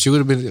is like, if she would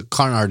have been a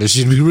con artist,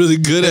 she'd be really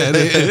good at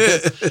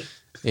it.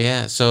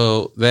 Yeah.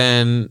 So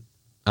then,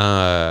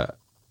 the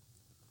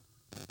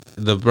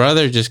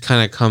brother just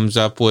kind of comes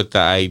up with the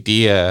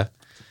idea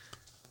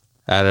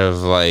out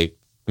of like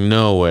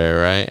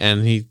nowhere, right?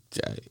 And he,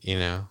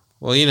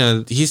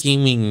 he's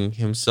scheming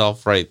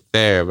himself right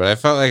there. But I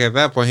felt like at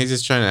that point, he's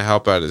just trying to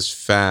help out his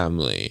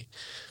family.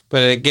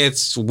 But it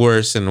gets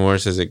worse and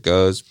worse as it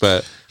goes.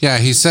 But yeah,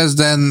 he says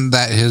then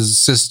that his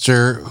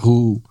sister,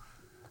 who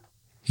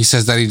he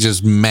says that he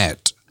just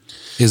met,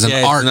 is an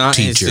art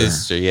teacher.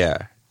 His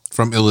sister,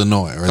 from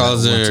Illinois.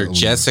 Calls her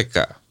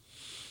Jessica.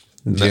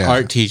 The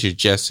art teacher,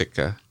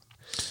 Jessica.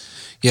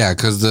 Yeah,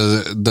 because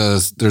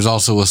there's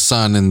also a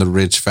son in the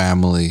rich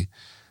family,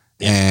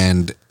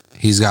 and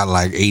he's got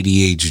like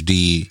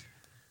ADHD.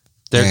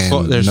 There's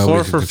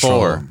 4 for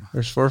 4.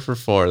 There's 4 for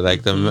 4.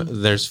 Like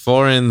there's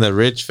 4 in the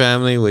rich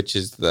family, which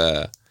is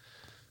the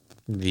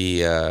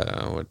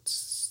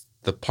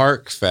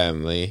Park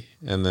family,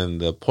 and then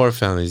the poor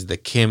family is the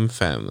Kim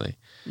family.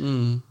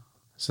 Mm.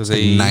 So it's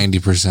they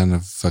 90%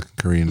 of fucking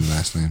Korean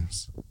last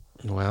names.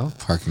 Well,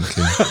 Park and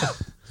Kim.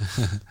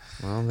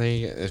 Well,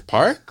 is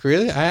Park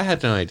really? I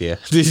had no idea.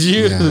 Did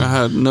you? Yeah. I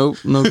had no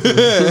clue.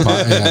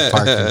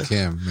 Park and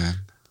Kim, man.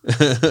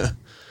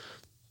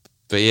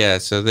 But yeah,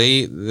 so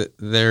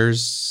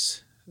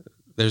there's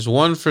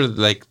one for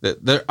like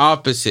they're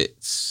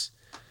opposites.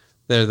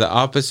 They're the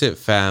opposite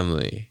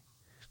family.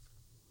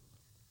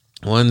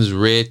 One's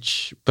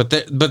rich, but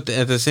at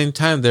the same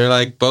time they're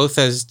like both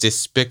as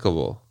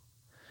despicable.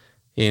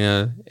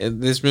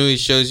 This movie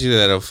shows you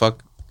that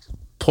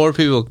poor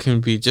people can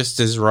be just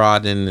as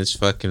rotten as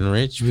fucking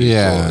rich people.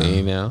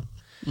 Yeah.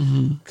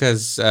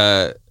 Because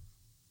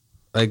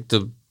like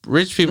the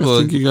rich I people.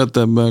 think you got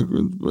that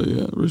backwards, but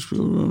yeah, rich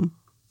people wrong.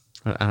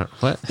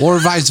 What? Or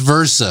vice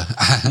versa.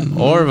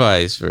 Or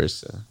vice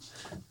versa.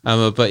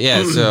 But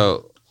yeah,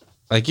 so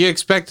like you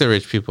expect the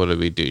rich people to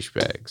be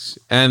douchebags,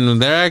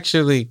 and they're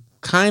actually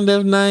kind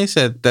of nice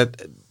at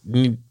that.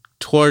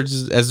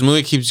 Towards as the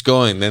movie keeps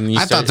going, then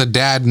I thought the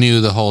dad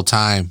knew the whole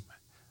time.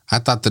 I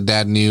thought the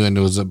dad knew, and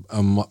it was a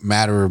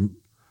matter of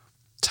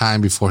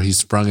time before he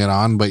sprung it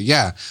on. But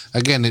yeah,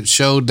 again, it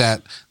showed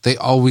that they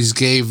always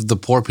gave the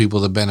poor people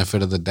the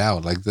benefit of the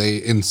doubt. Like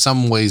in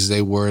some ways,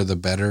 they were the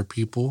better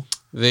people.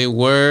 They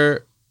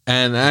were,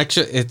 and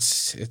actually,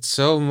 it's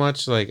so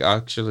much like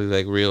actually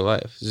like real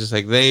life. It's just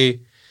like they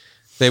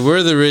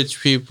were the rich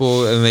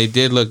people, and they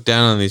did look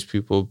down on these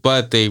people,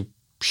 but they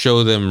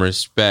show them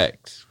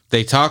respect.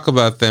 They talk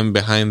about them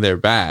behind their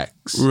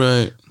backs.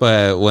 Right.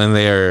 But when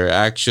they are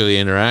actually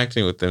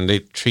interacting with them, they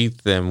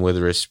treat them with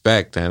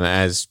respect and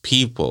as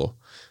people.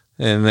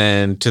 And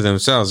then to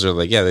themselves, they're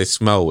like, yeah, they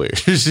smell weird.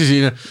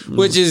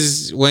 Which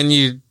is when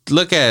you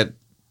look at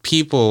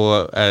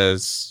people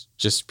as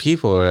just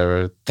people or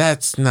whatever,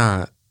 that's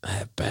not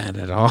that bad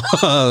at all.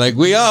 Like,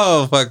 we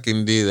all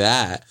fucking do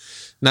that.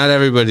 Not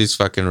everybody's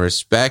fucking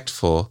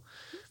respectful.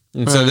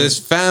 And so this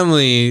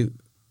family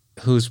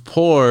who's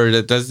poor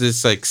that does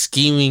this like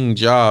scheming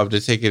job to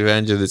take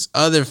advantage of this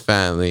other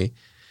family,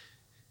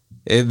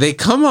 they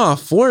come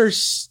off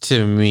worse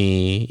to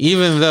me,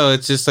 even though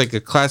it's just like a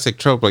classic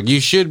trope. Like, you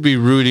should be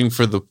rooting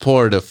for the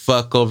poor to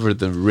fuck over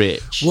the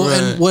rich. Well,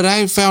 and what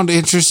I found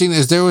interesting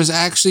is there was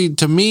actually,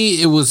 to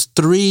me, it was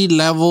 3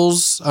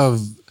 levels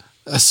of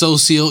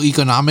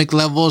socioeconomic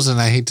levels,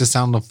 and I hate to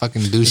sound a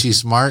fucking douchey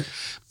smart,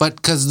 but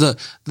because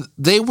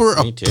they were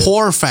a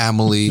poor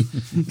family,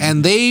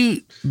 and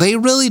they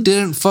really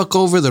didn't fuck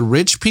over the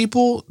rich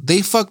people.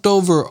 They fucked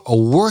over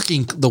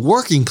the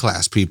working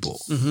class people.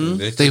 Mm-hmm.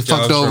 They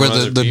fucked over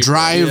the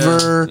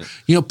driver. Yeah.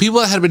 You know, people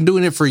that had been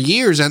doing it for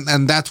years,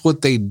 and that's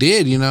what they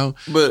did. You know,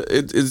 but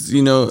it's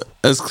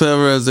as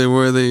clever as they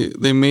were,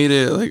 they made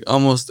it like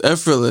almost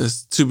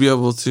effortless to be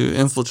able to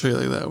infiltrate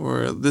like that.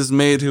 Where this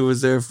maid who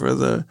was there for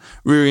the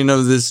rearing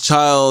of this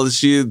child,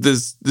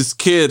 this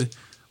kid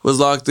was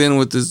locked in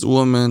with this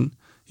woman.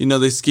 You know,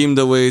 they schemed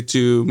a way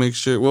to make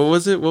sure. What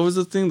was it? What was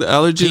the thing? The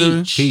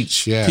allergy?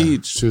 Peach, yeah.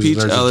 Peach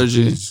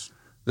allergy.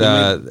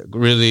 The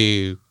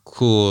really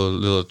cool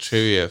little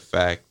trivia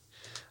fact.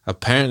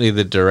 Apparently,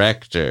 the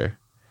director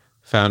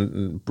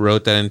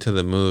wrote that into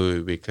the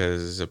movie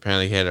because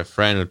apparently he had a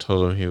friend who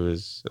told him he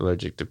was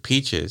allergic to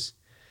peaches.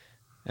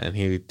 And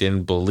he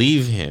didn't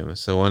believe him.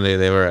 So one day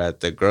they were at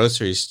the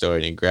grocery store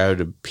and he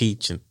grabbed a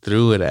peach and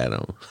threw it at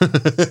him.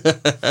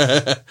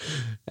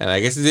 And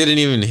I guess it didn't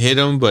even hit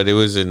him, but it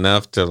was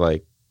enough to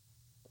like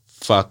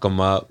fuck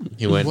him up.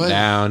 He went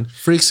down.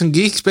 Freaks and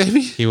geeks,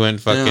 baby. He went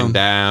fucking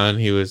down.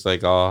 He was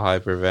like all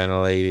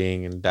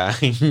hyperventilating and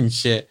dying and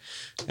shit.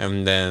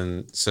 And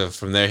then, so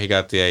from there he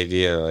got the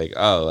idea like,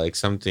 oh, like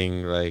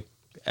something like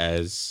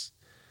as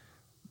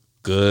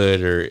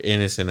good or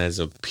innocent as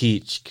a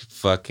peach could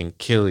fucking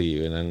kill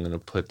you, and I'm gonna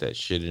put that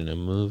shit in a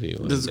movie.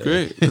 That's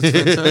great. That's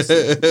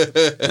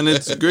fantastic. And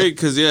it's great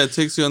because it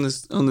takes you on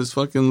this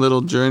fucking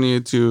little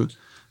journey to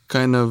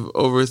kind of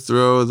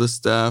overthrow the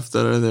staff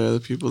that are there, the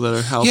people that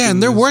are helping. Yeah,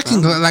 and they're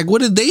working. Family. Like, what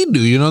did they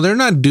do? You know, they're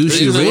not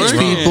douchey rich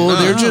people.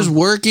 They're just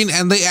working,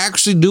 and they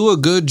actually do a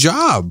good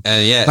job.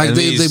 And like and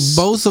they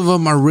both of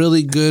them are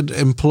really good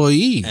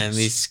employees. And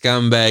these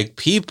scumbag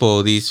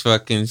people, these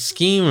fucking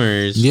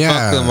schemers,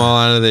 fuck them all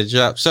out of their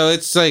job. So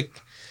it's like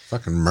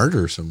fucking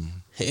murder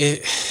some.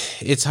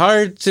 It's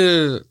hard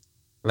to,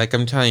 like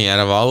I'm telling you, out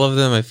of all of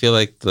them, I feel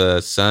like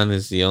the son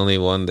is the only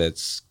one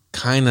that's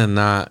kind of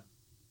not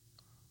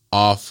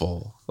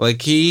awful.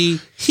 Like he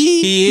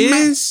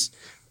is,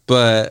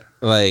 but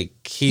like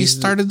he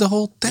started the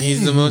whole thing.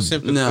 He's the most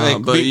sympathetic.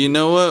 No, but you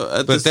know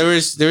what? But there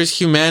was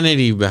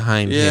humanity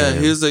behind him. Yeah,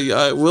 he was like,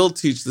 I will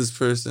teach this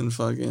person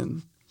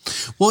fucking.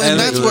 Well, and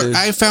that's what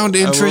I found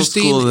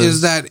interesting is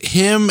that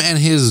him and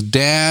his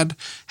dad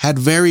had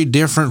very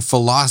different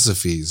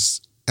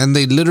philosophies, and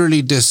they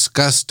literally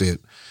discussed it.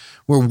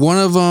 Where one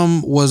of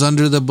them was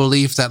under the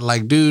belief that,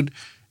 like, dude,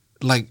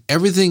 like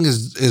everything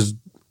is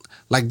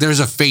like there's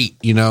a fate,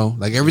 you know,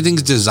 like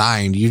everything's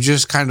designed. You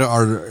just kind of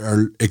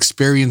are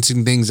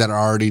experiencing things that are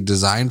already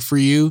designed for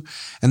you.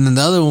 And then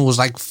the other one was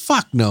like,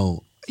 fuck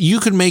no. You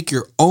can make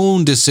your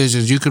own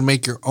decisions. You can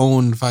make your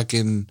own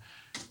fucking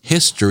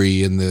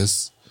history in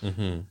this.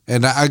 Mm-hmm.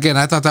 And again,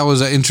 I thought that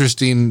was an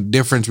interesting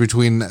difference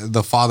between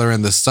the father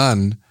and the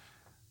son.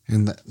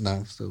 And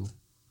so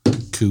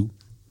cool.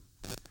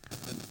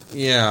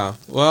 Yeah,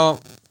 well.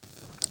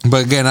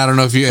 But again, I don't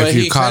know if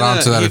you caught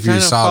on to that, if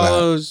you saw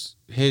that.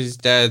 His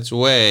dad's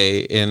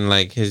way, in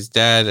like his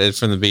dad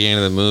from the beginning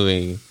of the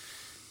movie,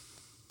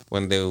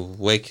 when they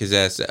wake his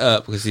ass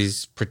up because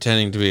he's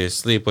pretending to be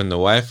asleep when the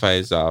Wi-Fi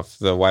is off,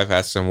 the wife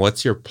asks him,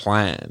 "What's your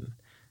plan?"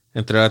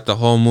 And throughout the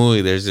whole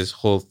movie, there's this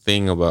whole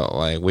thing about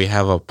like we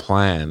have a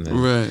plan.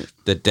 Right.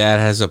 The dad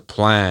has a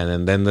plan,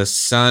 and then the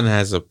son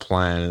has a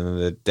plan, and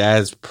the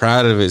dad's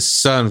proud of his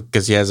son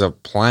because he has a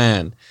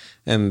plan.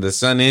 And the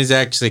son is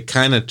actually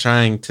kind of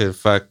trying to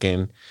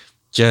fucking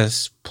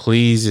just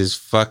please his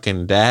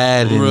fucking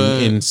dad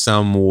in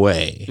some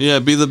way. Yeah,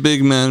 be the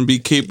big man, be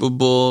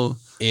capable.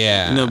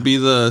 Yeah. You know, be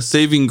the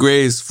saving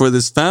grace for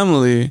this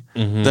family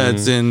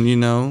that's in, you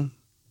know,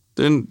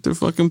 they're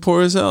fucking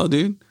poor as hell,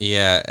 dude.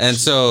 Yeah. And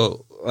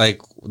so,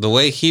 like, the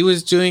way he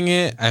was doing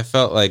it, I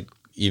felt like,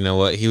 you know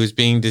what, he was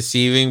being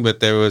deceiving,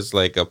 but there was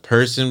like a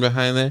person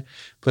behind there.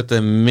 But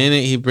the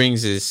minute he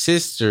brings his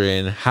sister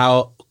in,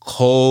 how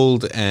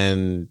cold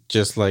and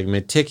just like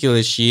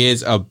meticulous she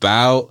is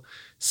about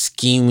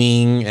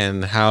scheming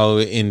and how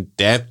in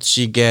depth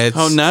she gets,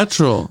 how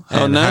natural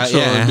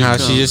how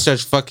she just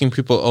starts fucking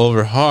people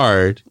over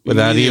hard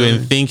without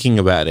even thinking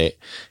about it.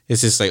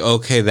 It's just like,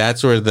 okay,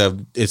 that's where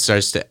it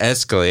starts to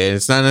escalate. And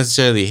it's not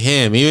necessarily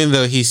him, even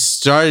though he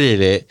started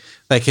it.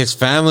 Like, his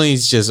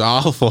family's just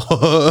awful.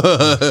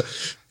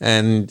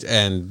 and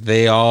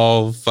they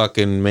all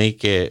fucking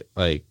make it,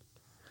 like,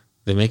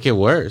 they make it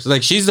worse.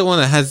 Like, she's the one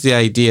that has the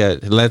idea,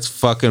 let's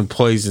fucking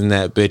poison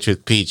that bitch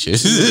with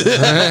peaches.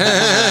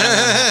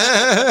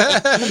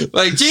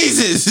 Like,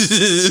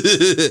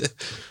 Jesus.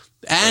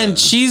 And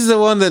she's the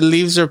one that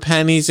leaves her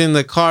panties in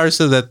the car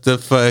so that the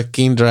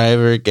fucking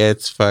driver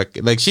gets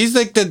fucking... Like, she's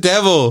like the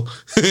devil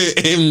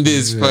in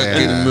this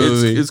fucking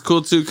movie. It's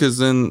cool, too, because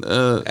then...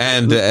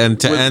 And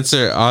to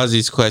answer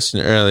Ozzy's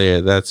question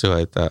earlier, that's who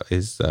I thought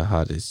is the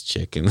hottest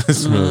chick in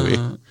this movie.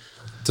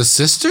 The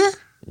sister?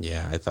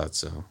 Yeah, I thought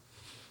so.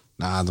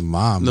 Nah, the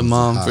mom. The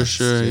mom, for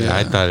sure, yeah.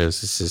 I thought it was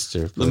the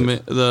sister.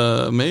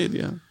 The maid,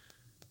 yeah.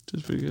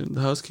 Just pretty good.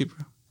 The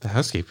housekeeper. The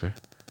housekeeper.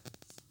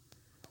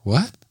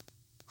 What?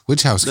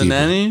 Which housekeeper? The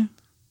nanny?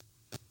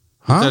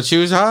 Huh? I thought she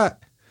was hot.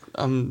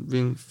 I'm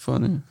being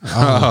funny.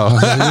 Oh.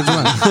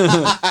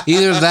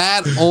 Either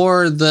that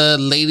or the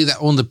lady that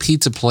owned the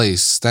pizza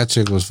place. That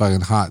chick was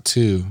fucking hot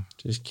too.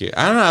 Just cute.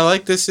 I don't know. I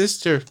like the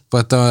sister.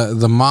 But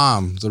the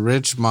mom, the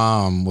rich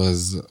mom,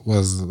 was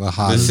the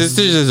hottest. The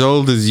sister's as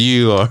old as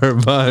you are,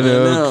 but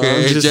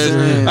okay.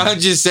 I'm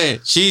just saying.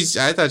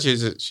 I thought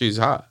she was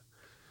hot.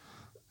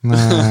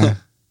 Nah.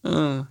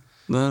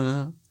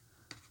 No.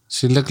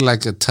 She looked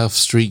like a tough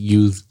street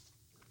youth.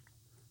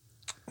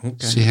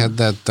 Okay. She had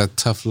that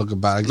tough look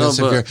about her.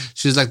 I guess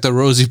she's like the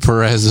Rosie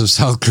Perez of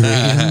South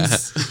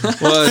Koreans.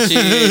 Well, she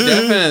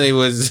definitely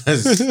was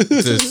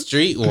the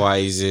street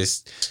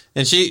wisest.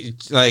 And she,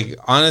 like,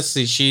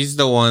 honestly, she's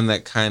the one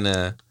that kind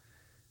of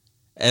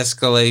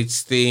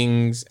escalates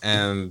things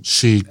and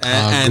spoilers.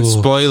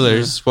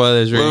 Yeah.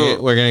 Spoilers.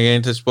 We're going to get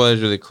into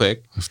spoilers really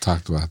quick. We've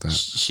talked about that.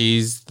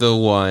 She's the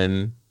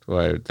one,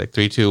 like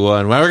 3, 2,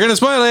 1. Well, we're going to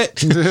spoil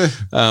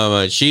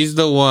it. She's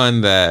the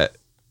one that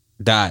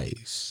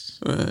dies.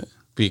 Right.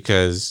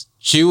 Because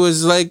she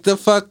was like the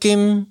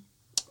fucking...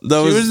 She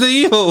was the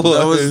evil one.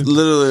 That was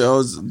literally, I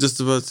was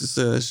just about to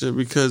say that shit,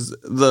 because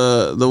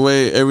the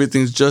way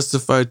everything's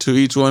justified to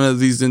each one of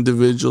these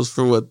individuals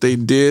for what they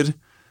did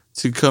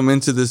to come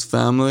into this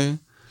family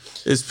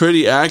is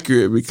pretty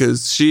accurate,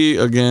 because she,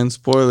 again,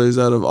 spoilers,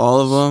 out of all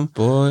of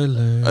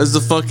them, is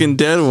the fucking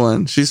dead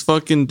one. She's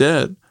fucking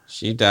dead.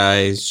 She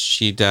dies.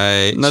 She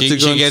died.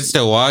 She gets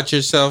to watch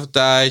herself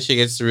die. She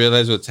gets to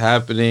realize what's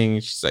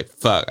happening. She's like,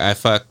 fuck, I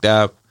fucked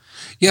up.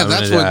 Yeah,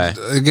 that's what I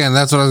was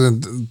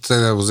going to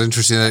say that was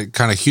interesting. That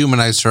kind of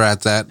humanized her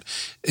at that.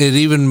 It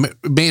even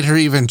made her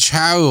even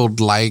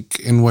childlike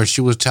in where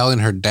she was telling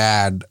her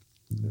dad,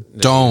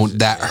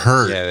 that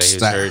hurts.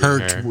 That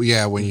hurts.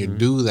 Yeah, when you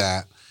do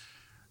that.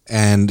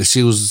 And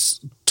she was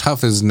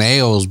tough as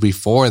nails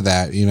before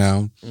that, you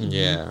know?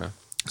 Yeah.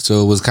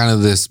 So it was kind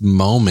of this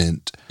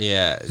moment.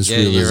 Yeah,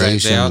 you're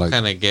right. They all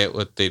kind of get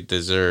what they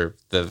deserve.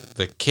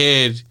 The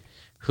kid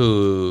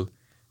who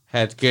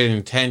had good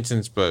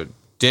intentions but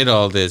did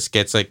all this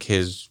gets like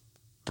his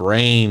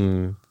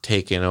brain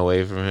taken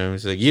away from him.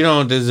 It's like, you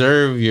don't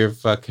deserve your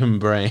fucking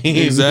brain.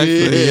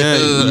 Exactly. Yeah,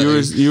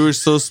 you were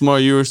so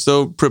smart. You were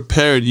so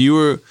prepared.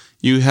 You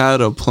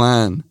had a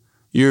plan.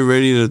 You were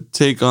ready to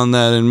take on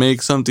that and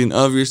make something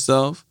of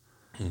yourself.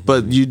 Mm-hmm.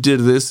 But you did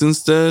this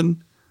instead.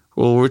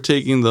 Well, we're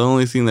taking the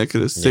only thing that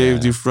could have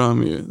saved you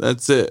from you.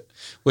 That's it.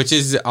 Which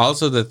is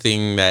also the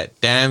thing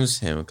that damns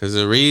him. Because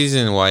the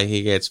reason why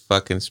he gets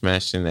fucking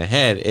smashed in the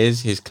head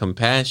is his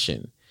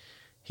compassion.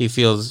 He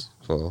feels...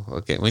 Well,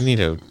 okay, we need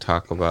to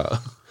talk about...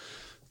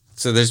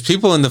 So there's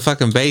people in the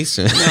fucking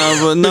basement.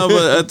 No,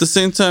 but at the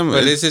same time...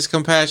 But it's his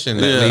compassion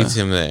that leads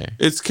him there.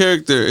 It's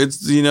character.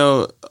 It's,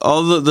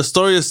 all the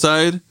story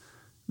aside,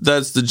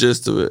 that's the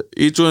gist of it.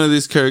 Each one of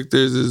these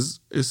characters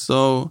is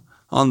so...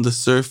 on the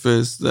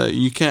surface that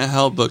you can't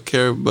help but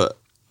care, but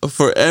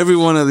for every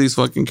one of these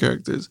fucking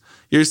characters,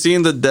 you're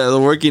seeing the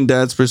working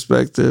dad's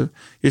perspective.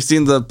 You're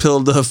seeing the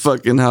pilled up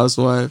fucking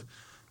housewife.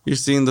 You're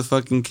seeing the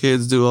fucking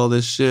kids do all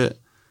this shit.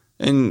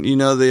 And,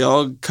 they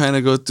all kind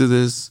of go through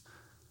this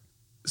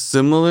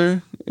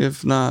similar,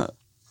 if not,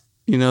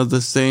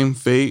 the same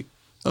fate.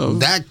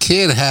 That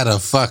kid had a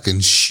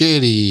fucking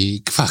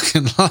shitty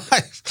fucking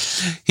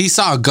life. He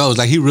saw a ghost.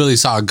 Like, he really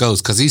saw a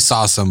ghost because he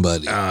saw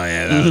somebody. Oh,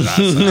 yeah, that was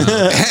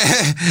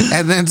awesome.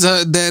 And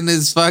then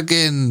his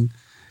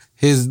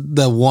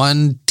the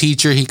one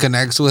teacher he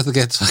connects with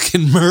gets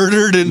fucking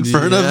murdered in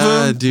front of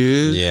him.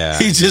 Dude. Yeah.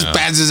 He just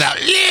passes out.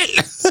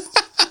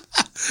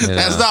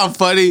 That's not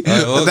funny.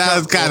 But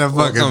that's kind of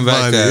fucking come back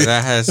funny. to that.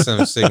 That has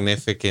some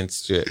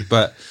significance to it.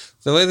 But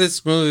the way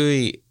this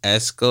movie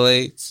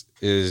escalates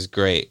is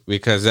great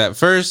because at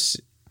first,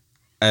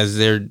 as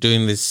they're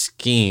doing this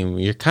scheme,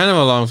 you're kind of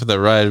along for the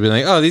ride, being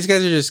like, "Oh, these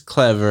guys are just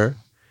clever,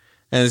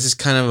 and this is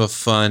kind of a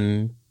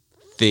fun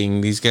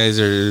thing. These guys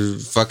are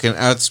fucking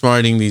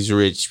outsmarting these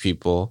rich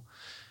people,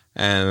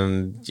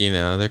 and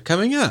they're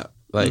coming up.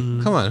 Like,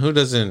 come on, who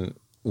doesn't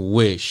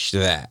wish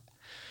that?"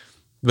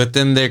 But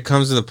then there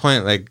comes to the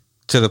point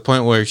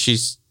where she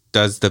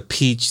does the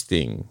peach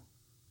thing.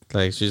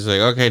 Like, she's like,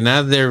 okay,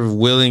 now they're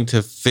willing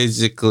to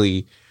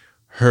physically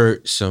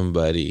hurt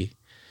somebody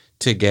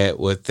to get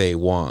what they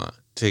want.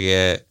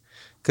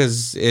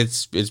 Because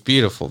it's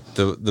beautiful.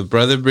 The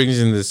brother brings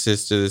in the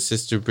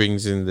sister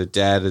brings in the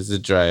dad as the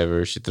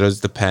driver. She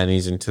throws the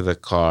panties into the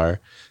car,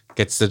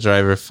 gets the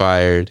driver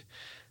fired,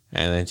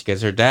 and then she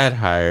gets her dad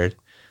hired.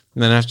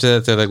 And then after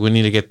that, they're like, we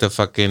need to get the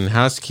fucking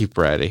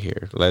housekeeper out of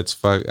here.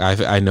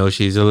 I know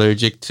she's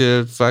allergic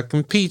to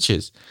fucking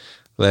peaches.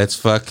 Let's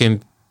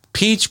fucking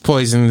peach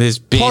poison this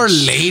bitch. Poor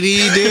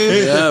lady,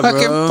 dude. Yeah,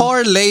 fucking bro.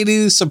 poor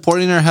lady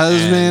supporting her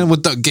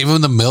husband gave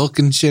him the milk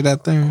and shit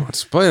out there.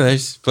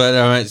 Spoilers. But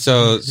all right,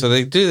 so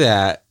they do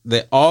that.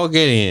 They all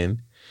get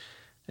in,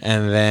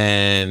 and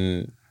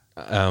then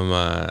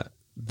the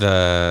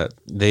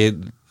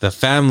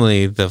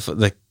family,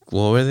 the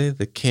what were they?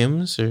 The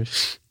Kims or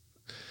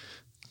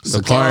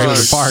The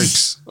Parks.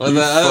 Well,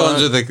 the other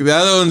ones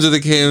are the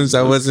Kims.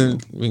 I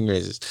wasn't being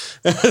racist.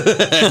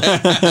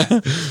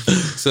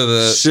 So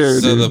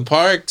the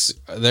Parks,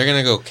 they're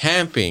gonna go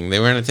camping. They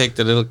were gonna take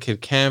the little kid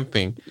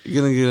camping.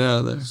 You're gonna get out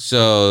of there.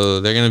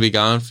 So they're gonna be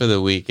gone for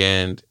the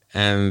weekend,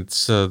 and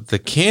so the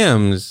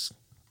Kims,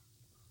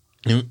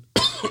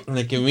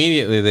 like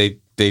immediately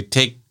they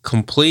take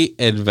complete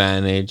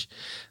advantage.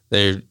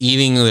 They're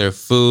eating their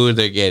food.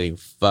 They're getting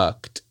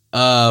fucked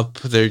up.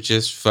 They're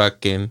just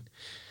fucking.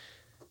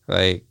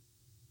 Like,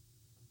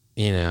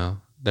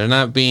 they're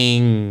not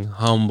being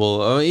humble.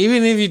 Or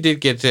even if you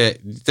did get to,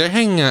 they're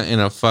hanging out in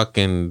a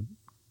fucking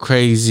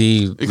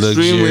crazy,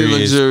 Extremely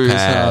luxurious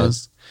pad.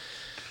 house.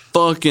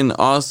 Fucking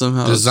awesome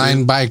house.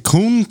 Designed by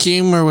Kun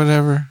Kim or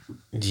whatever.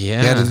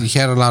 Yeah. He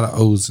had a lot of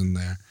O's in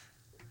there.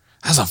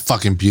 That's a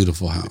fucking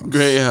beautiful house.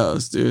 Great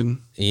house, dude.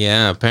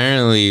 Yeah,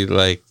 apparently,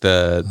 like,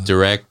 the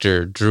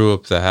director drew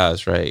up the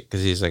house, right?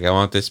 Because he's like, I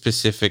want this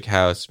specific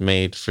house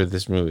made for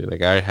this movie.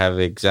 Like, I have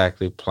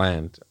exactly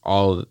planned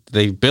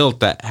they built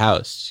that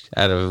house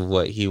out of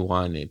what he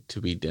wanted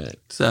to be done.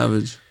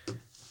 Savage.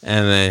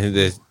 And then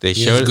they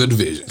showed good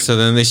vision. So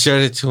then they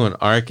showed it to an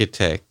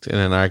architect, and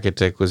an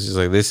architect was just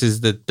like, "This is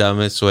the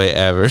dumbest way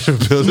ever to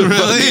build a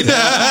fucking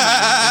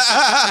house."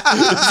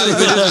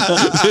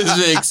 This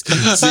makes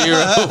zero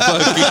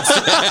fucking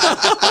sense.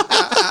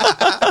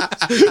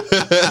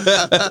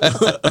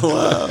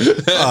 Wow.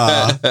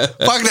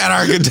 Fuck that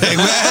architect,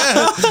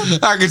 man.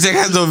 Architect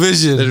has no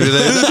vision.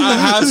 Our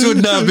house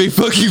would not be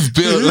fucking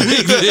built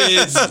like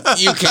this.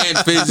 You can't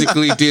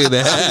physically do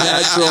that.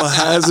 Natural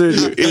hazard,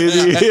 you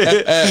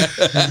idiot.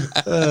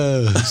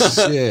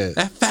 Shit.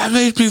 That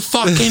family'd be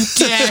fucking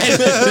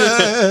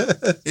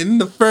dead in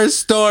the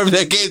first storm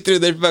that came through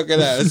their fucking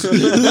house.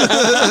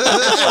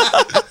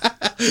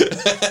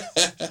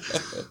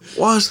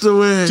 Washed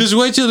away. Just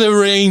wait till it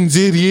rains,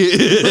 idiot.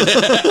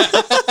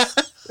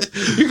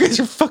 You guys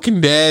are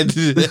fucking dead.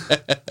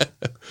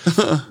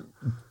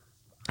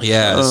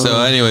 Yeah,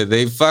 so anyway,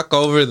 they fuck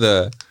over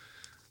the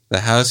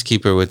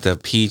housekeeper with the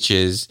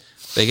peaches.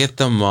 They get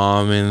the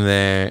mom in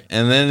there,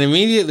 and then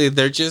immediately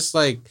they're just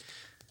like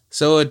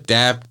so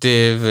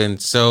adaptive,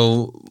 and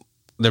so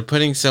they're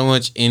putting so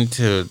much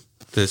into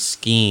the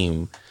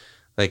scheme.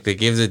 Like, they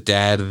give the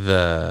dad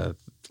the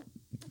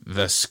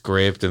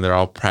script, and they're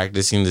all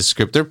practicing the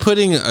script. They're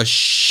putting a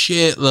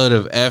shitload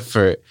of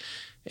effort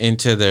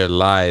into their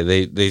lie.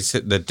 They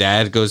said the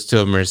dad goes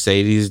to a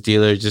Mercedes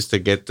dealer just to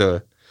get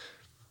the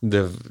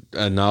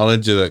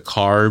knowledge of the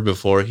car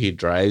before he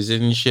drives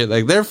it and shit.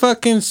 Like, they're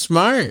fucking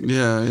smart.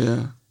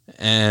 Yeah.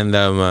 And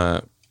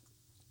so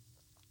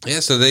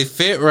they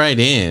fit right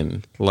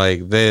in.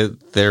 Like,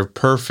 they're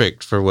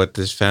perfect for what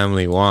this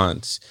family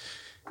wants.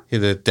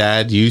 The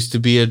dad used to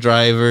be a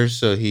driver,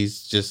 so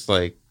he's just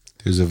like,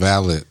 He's a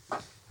valet.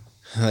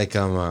 like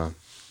I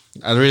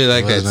really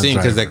like that scene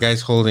because that driver.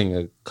 guy's holding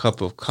a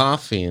cup of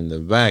coffee in the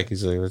back.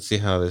 He's like, let's see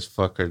how this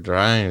fucker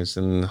drives.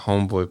 And the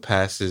homeboy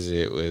passes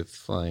it with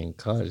flying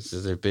colors. He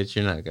says, bitch,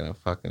 you're not going to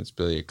fucking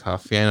spill your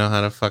coffee. I know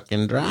how to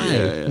fucking drive.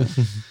 Yeah.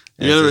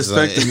 You gotta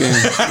respect the game.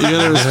 You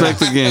gotta respect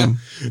the game.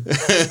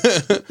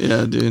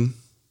 Yeah, dude.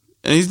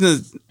 And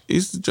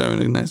he's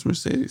driving a nice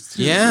Mercedes,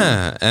 too.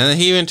 Yeah. And then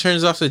he even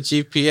turns off the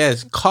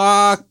GPS.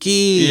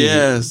 Cocky.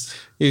 Yes.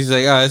 He's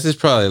like, oh, this is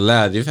probably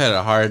loud. You've had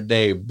a hard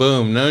day.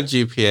 Boom. No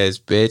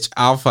GPS, bitch.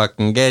 I'll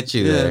fucking get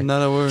you there. Yeah,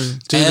 not a worry.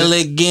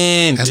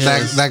 Elegant.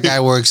 That guy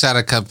works at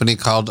a company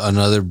called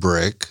Another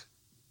Brick.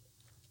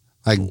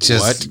 Like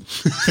just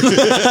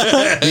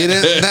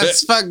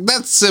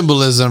that's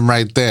symbolism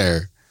right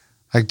there.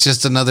 Like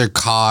just another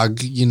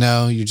cog,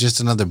 you're just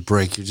another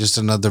brick. You're just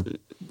another,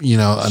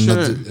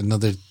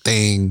 another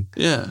thing.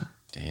 Yeah.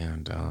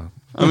 Damn, dog.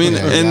 I mean,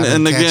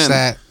 and again,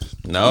 that.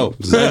 No.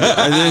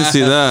 I didn't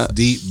see that.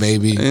 Deep,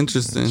 baby.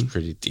 Interesting. It's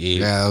pretty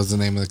deep. Yeah, that was the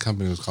name of the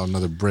company. It was called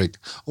Another Brick.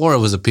 Or it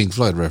was a Pink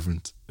Floyd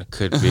reference. It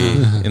could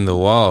be in the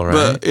wall,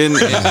 right? But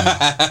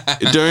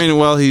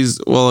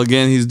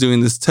he's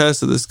doing this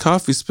test of this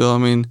coffee spill. I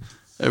mean,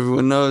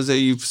 everyone knows that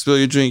you spill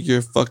your drink, you're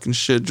a fucking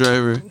shit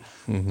driver.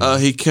 Mm-hmm.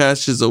 He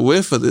catches a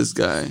whiff of this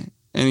guy,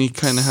 and he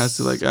kind of has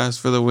to like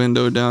ask for the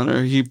window down,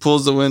 or he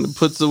puts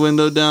the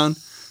window down,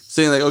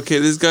 saying like, okay,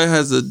 this guy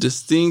has a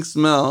distinct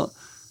smell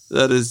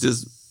that is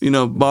just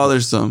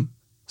bothersome.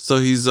 So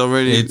he's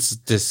already. It's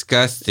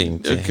disgusting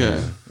to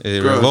him.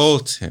 It Gross.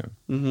 revolts him.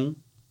 Mm-hmm.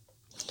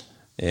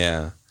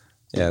 Yeah.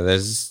 Yeah,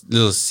 there's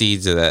little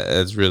seeds of that.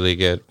 That's really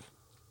good.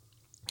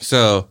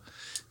 So,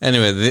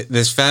 anyway,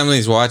 this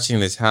family's watching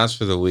this house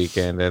for the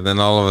weekend, and then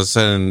all of a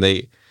sudden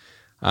the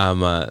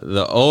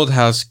old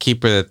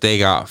housekeeper that they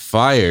got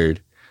fired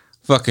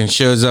fucking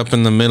shows up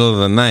in the middle of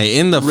the night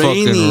in the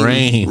fucking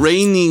rain.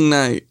 Raining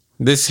night.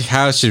 This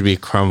house should be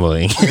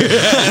crumbling.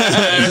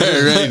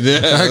 Right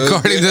there.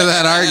 According to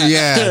that art,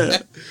 yeah.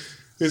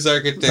 This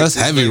architect. That's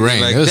heavy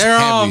rain. Like, they're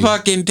all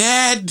fucking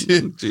dead.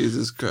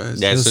 Jesus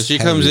Christ. Yeah, so she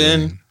comes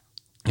in rain.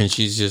 and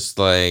she's just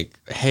like,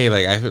 hey,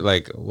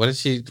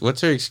 what's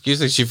her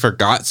excuse? Like she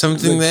forgot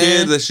something The there?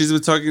 kid that she's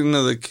been talking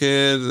to the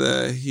kid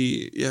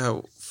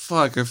that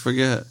I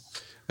forget.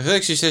 I feel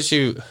like she said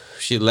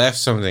she left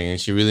something and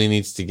she really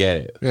needs to get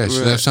it. Yeah, she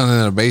left something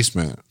in the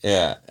basement.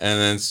 Yeah, and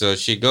then so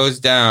she goes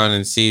down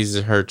and sees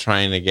her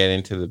trying to get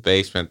into the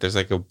basement. There's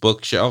like a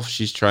bookshelf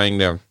she's trying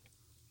to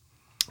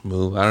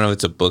move. I don't know if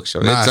it's a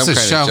bookshelf. Nah, it's some a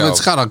kind shelf. of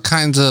It's got all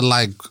kinds of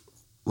like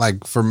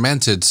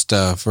fermented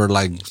stuff or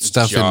like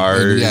stuff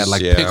Jars,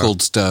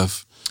 pickled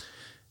stuff.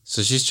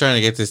 So she's trying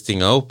to get this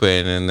thing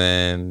open, and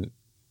then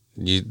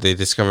they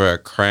discover a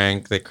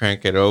crank. They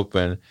crank it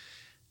open,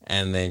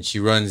 and then she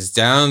runs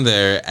down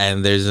there,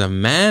 and there's a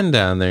man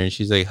down there, and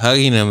she's like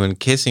hugging him and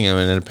kissing him,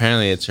 and then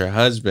apparently it's her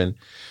husband,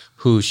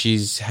 who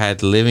she's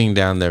had living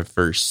down there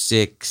for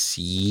 6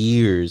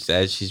 years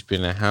as she's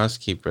been a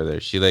housekeeper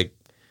there. She like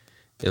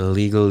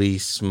illegally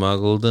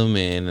smuggled him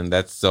in, and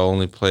that's the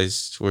only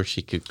place where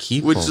she could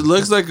keep Which him.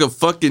 looks like a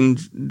fucking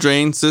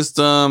drain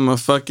system, a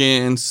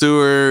fucking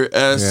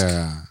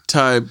sewer-esque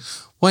type.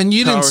 When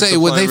you didn't Power say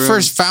when they supply room.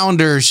 first found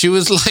her, she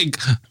was like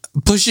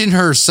pushing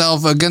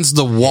herself against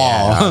the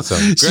wall. Yeah,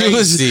 awesome. she Great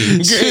was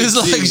scene. she Great was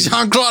like scene.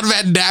 Jean-Claude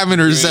Van Damme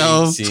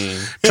herself, Great scene.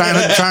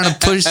 trying to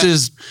push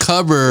this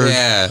cupboard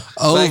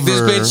Over. Like this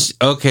bitch.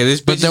 Okay,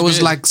 this bitch. But there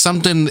was like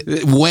something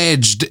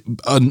wedged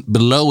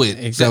below it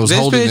that was this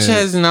holding bitch it.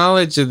 has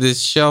knowledge of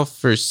this shelf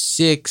for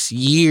 6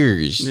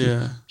 years.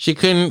 Yeah. She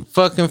couldn't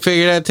fucking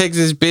figure it out. It takes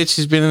this bitch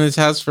who's been in this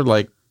house for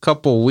like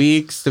couple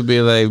weeks to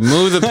be like,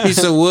 move the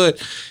piece of wood.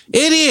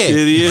 Idiot.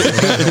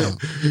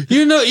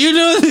 You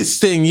know this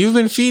thing. You've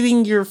been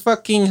feeding your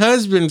fucking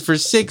husband for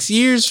 6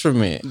 years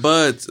from it.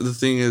 But the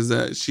thing is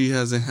that she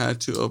hasn't had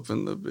to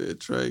open the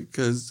bitch, right?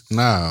 Because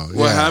No.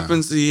 what yeah.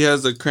 happens, he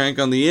has a crank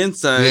on the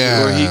inside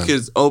Yeah. where he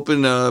could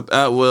open up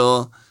at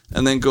will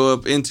and then go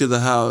up into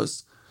the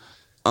house.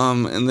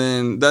 And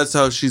then that's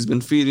how she's been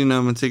feeding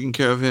him and taking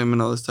care of him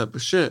and all this type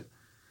of shit.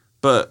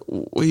 But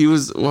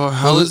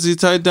how was he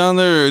tied down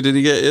there, or did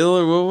he get ill,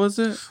 or what was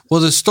it? Well,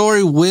 the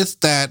story with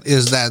that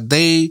is that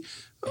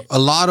a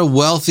lot of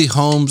wealthy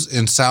homes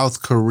in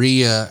South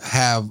Korea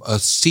have a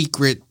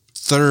secret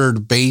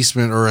third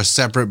basement or a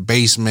separate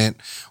basement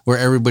where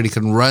everybody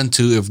can run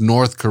to if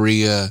North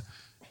Korea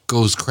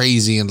goes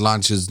crazy and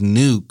launches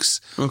nukes.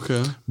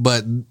 Okay.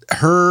 But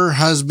her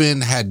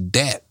husband had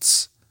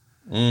debts.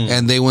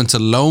 And they went to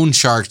loan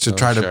sharks to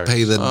try to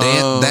pay the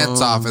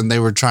debts off, and they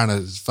were trying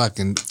to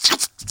fucking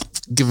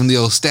give him the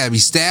old stabby.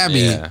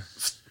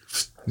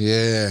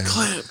 Yeah.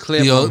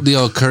 Clip The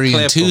old Korean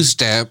Clip 'em.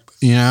 two-step,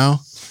 you know?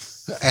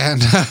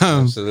 And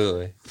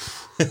Absolutely.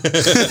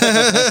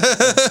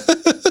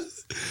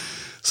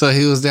 so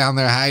he was down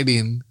there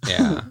hiding.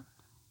 Yeah.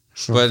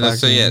 But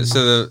so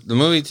the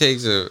movie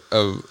takes a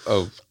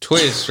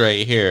twist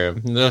right here.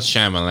 Little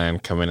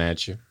Shyamalan coming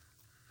at you.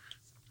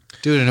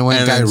 Dude, and it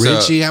went Guy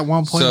Ritchie at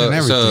one point and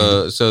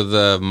everything. So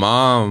the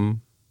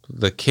mom,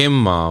 the Kim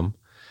mom,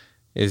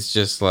 is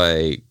just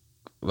like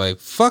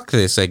fuck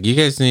this. Like, you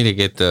guys need to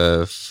get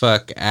the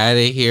fuck out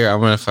of here.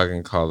 I'm gonna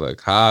fucking call the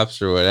cops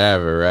or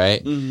whatever,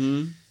 right?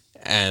 Mm-hmm.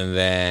 And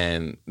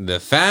then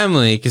the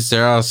family, because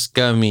they're all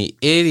scummy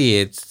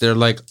idiots, they're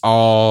like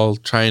all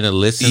trying to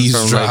listen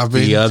from like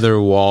the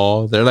other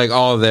wall. They're like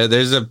all there.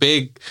 There's a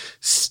big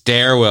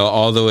stairwell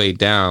all the way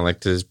down, like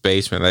to this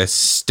basement. That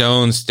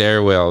stone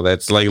stairwell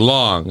that's like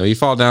long. You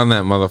fall down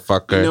that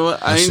motherfucker. You know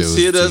what? I didn't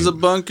see it as a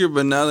bunker,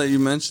 but now that you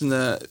mentioned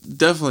that,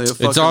 definitely a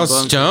fucking It's all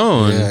bunker.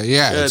 stone.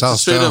 Yeah, it's all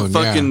straight stone. up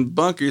fucking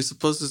bunker. You're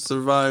supposed to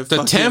survive.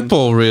 The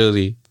temple,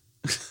 really.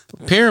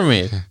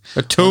 pyramid,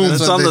 a tomb.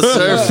 That's on the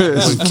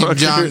surface. When Kim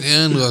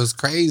Jong-un goes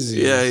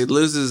crazy. Yeah, he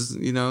loses,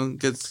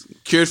 gets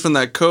cured from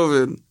that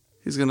COVID.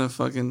 He's gonna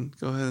fucking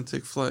go ahead and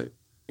take flight.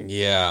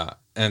 Yeah,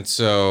 and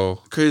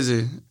so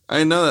Crazy.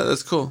 I know that.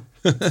 That's cool.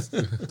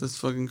 That's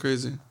fucking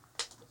crazy.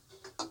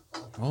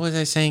 what was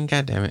I saying?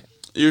 God damn it!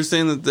 You're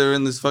saying that they're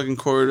in this fucking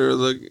corridor,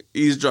 like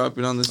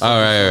eavesdropping on this.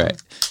 All right.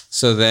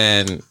 So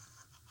then,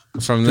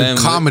 from them,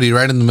 Comedy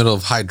right in the middle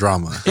of high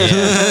drama.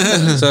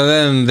 yeah. So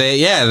then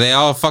they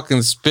all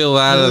fucking spill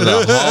out of the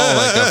hall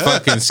like a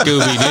fucking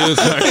Scooby Doo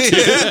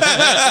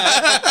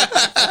cartoon.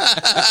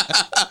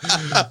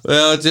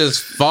 They'll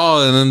just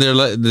fall, and then they're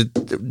like,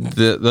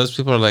 those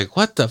people are like,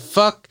 "What the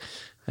fuck?"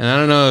 And I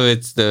don't know if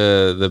it's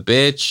the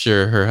bitch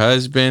or her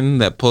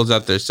husband that pulls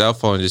out their cell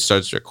phone and just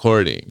starts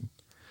recording.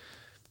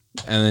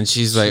 And then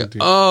she's like,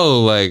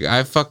 "Oh, like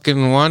I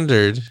fucking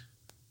wondered."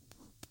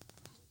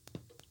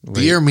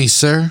 Dear me,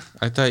 sir.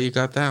 I thought you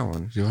got that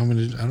one. Do you want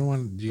me to? I don't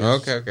want to.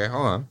 Okay,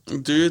 hold on.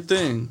 Do your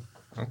thing.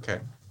 Okay.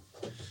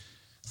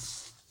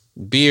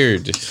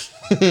 Beard.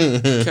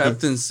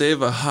 Captain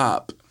Save a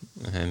Hop.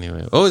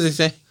 Anyway, what was it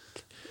say?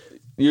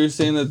 You're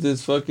saying that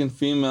this fucking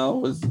female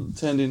was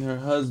tending her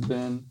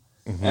husband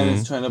and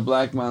is trying to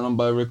blackmail him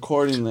by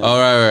recording them. Oh,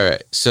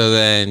 right. So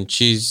then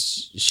she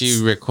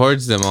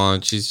records them all,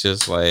 and she's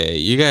just like,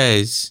 "You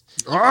guys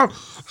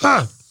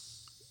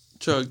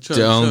Chug,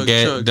 don't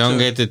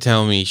get to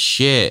tell me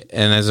shit."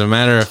 And as a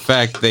matter of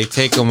fact, they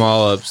take them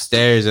all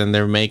upstairs, and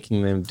they're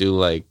making them do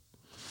like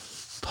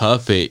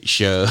puppet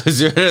shows.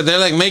 They're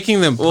like making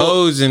them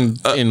pose in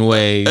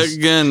ways.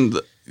 Again,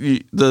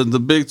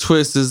 the big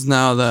twist is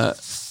now that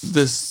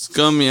this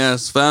scummy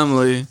ass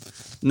family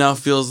now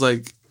feels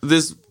like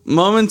this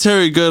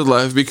momentary good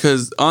life,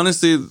 because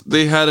honestly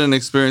they had an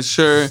experience.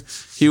 Sure,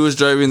 he was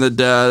driving the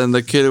dad and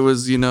the kid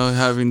was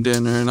having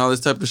dinner and all this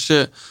type of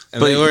shit,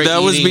 And they were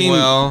that was eating being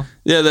well.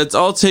 Yeah, that's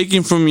all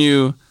taken from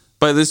you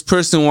by this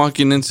person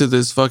walking into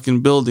this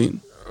fucking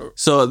building.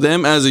 So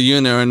them as a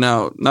unit are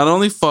now not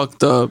only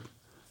fucked up,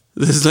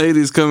 this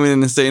lady's coming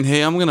in and saying,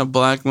 "Hey, I'm gonna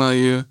blackmail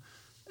you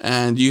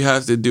and you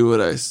have to do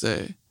what I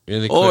say."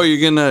 Really Or quick.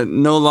 you're gonna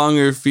no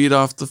longer feed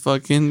off the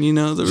fucking,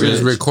 the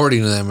She's rich.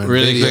 recording them. And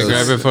Really videos. quick,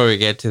 right before we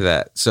get to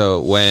that.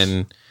 So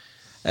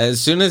as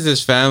soon as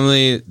this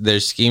family, their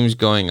scheme's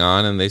going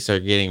on and they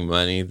start getting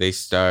money, they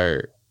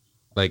start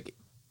like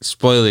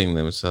spoiling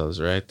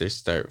themselves, right? They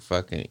start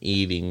fucking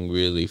eating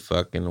really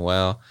fucking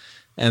well.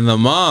 And the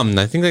mom,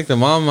 I think like the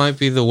mom might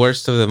be the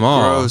worst of them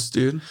all. Gross,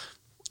 dude.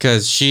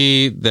 Because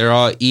they're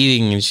all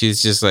eating and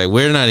she's just like,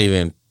 we're not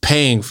even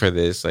paying for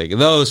this. Like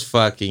those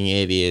fucking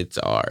idiots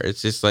are.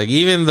 It's just like,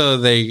 even though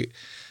they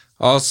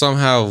all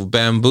somehow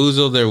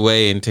bamboozle their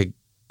way into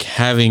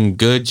having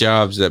good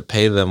jobs that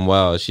pay them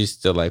well, she's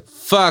still like,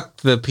 fuck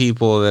the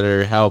people that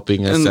are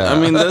helping us And out. I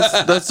mean,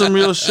 that's some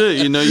real shit.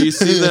 You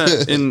see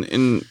that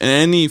in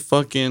any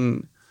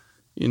fucking,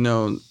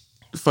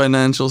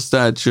 financial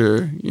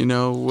stature,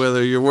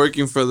 whether you're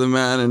working for the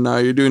man and now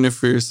you're doing it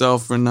for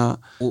yourself or not.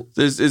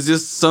 It's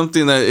just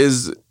something that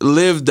is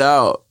lived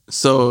out.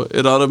 So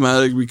it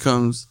automatically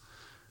becomes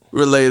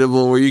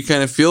relatable, where you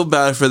kind of feel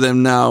bad for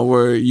them now,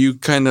 where you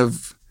kind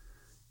of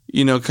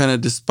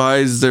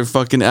despise their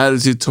fucking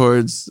attitude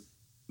towards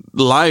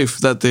life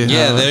that they have.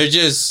 yeah, they're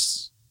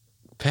just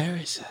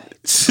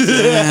parasites.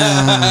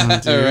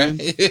 Yeah, dude. Right?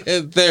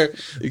 They're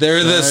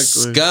the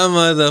Exactly. scum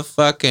of the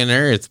fucking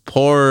earth,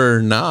 poor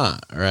or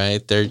not,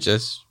 right? They're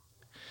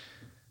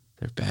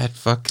bad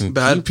fucking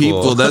Bad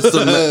people. That's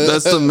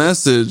the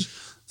message.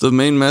 The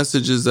main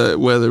message is that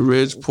whether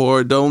rich,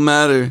 poor, don't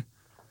matter.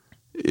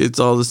 It's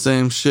all the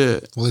same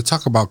shit. Well, they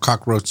talk about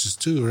cockroaches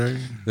too, right?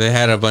 They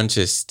had a bunch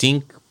of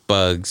stink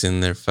bugs in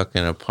their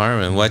fucking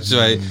apartment.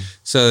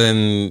 So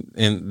then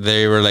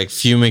they were like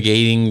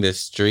fumigating the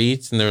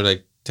streets, and they were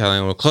like telling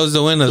him, well, close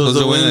the windows, close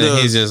the windows. And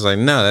he's just like,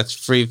 no, that's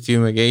free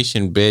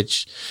fumigation,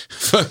 bitch.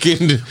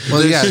 Fucking.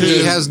 Well, yeah,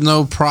 he has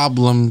no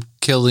problem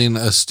killing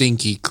a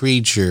stinky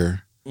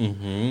creature.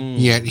 Mm-hmm.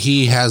 Yet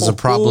he has a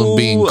problem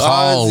being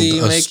called Ozzy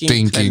a making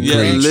stinky ten- Yeah,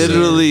 creature.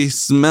 literally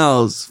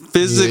smells,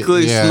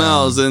 physically Yeah.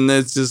 smells, and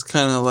it's just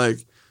kind of like,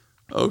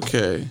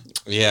 okay.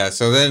 Yeah,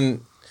 so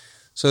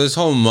this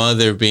whole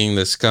mother being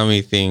the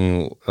scummy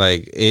thing,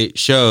 like it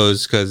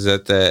shows because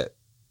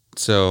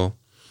so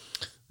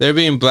they're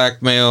being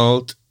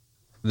blackmailed,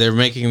 they're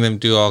making them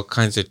do all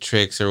kinds of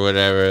tricks or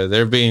whatever.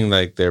 They're being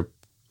like their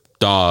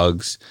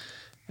dogs,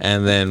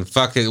 and then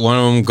fuck it, one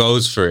of them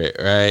goes for it,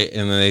 right?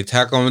 And then they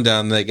tackle them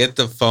down. They get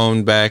the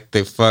phone back.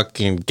 They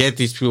fucking get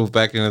these people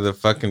back into the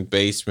fucking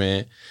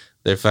basement.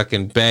 They're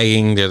fucking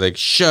begging. They're like,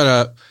 shut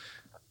up,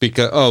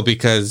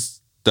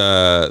 because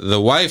the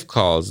wife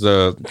calls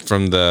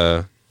from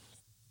the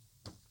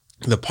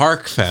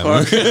Park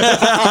family.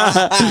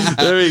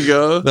 There we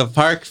go. The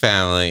Park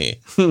family.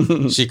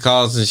 She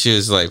calls and she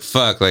was like,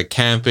 fuck, like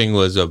camping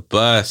was a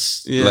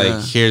bust. Yeah.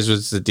 Like, here's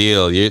what's the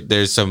deal.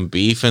 There's some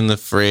beef in the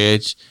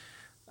fridge.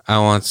 I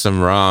want some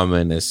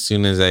ramen as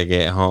soon as I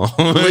get home.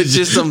 Which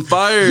is some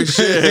fire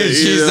shit.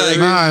 She's like,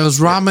 nah, it was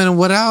ramen and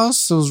what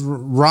else? It was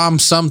ram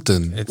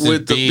something. it's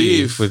With the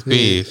beef. With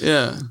beef.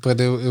 Yeah. But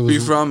it was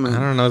Beef ramen. I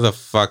don't know the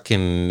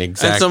fucking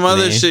exact And some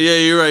other name. shit. Yeah,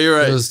 you're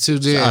right. It was too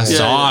deep. A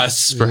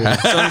sauce,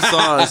 perhaps. Some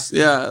sauce.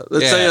 Yeah.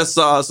 Let's say a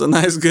sauce. A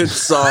nice good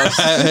sauce.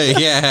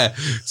 Yeah.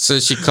 So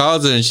she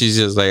calls her and she's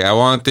just like, I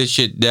want this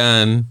shit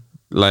done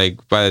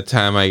like by the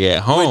time I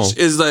get home. Which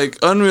is like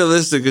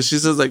unrealistic because she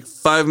says like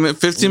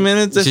 15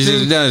 minutes. I She think?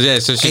 just does, yeah.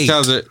 So she 8.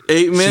 tells her 8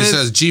 She minutes.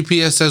 says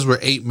GPS says we're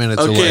 8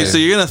 minutes away. Okay, so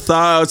you're gonna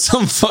thaw out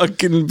some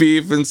fucking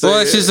beef and say,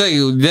 well, it's just like,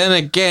 then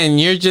again,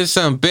 you're just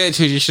some bitch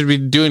who should be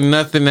doing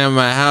nothing at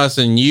my house,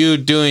 and you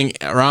doing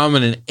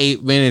ramen in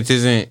 8 minutes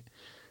isn't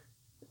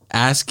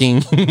asking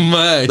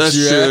much. that's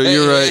true.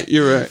 You're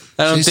right.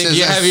 I don't She think says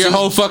you that have your soon-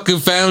 whole fucking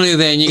family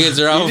then. You guys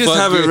are all You just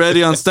have fucking... it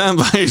ready on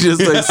standby. You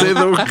just like say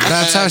the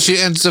That's how she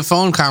ends the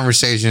phone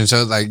conversation.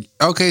 So like,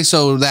 okay,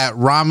 so that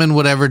ramen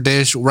whatever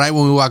dish right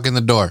when we walk in the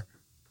door,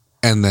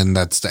 and then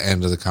that's the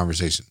end of the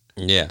conversation.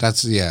 Yeah.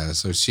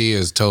 So she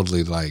is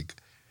totally like,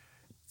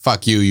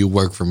 fuck you. You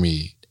work for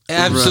me.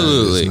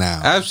 Absolutely.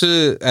 Now.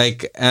 Absolutely.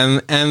 Like,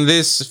 and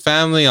this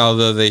family,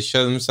 although they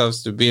show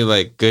themselves to be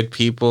like good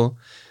people,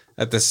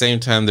 at the same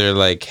time, they're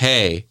like,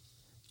 hey,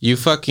 you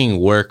fucking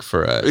work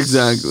for us.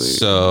 Exactly.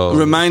 So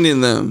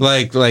reminding them.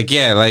 like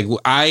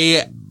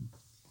I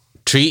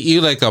treat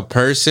you like a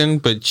person,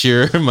 but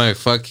you're my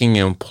fucking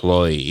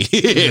employee.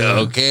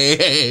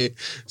 Okay?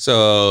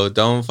 So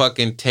don't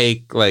fucking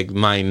take like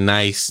my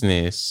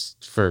niceness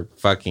for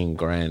fucking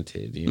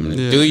granted. You know?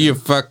 Yeah. Do your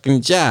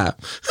fucking job.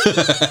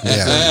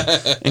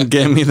 Yeah. And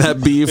get me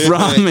that beef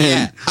ramen.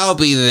 Yeah, I'll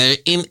be there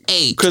in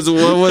 8. Because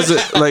what was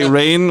it? Like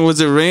rain?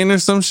 Was it rain or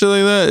some shit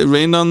like that? It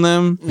rained on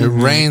them? It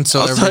rained,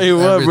 so I'll tell you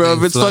what, bro. If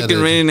everything it's fucking flooded.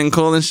 raining and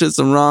cold and shit,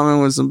 some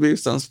ramen with some beef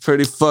sounds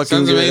pretty fucking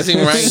Sounds good. amazing,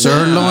 right?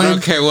 Sirloin? I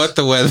don't care what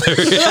the weather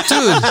is.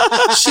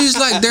 Dude, she's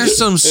like, there's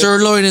some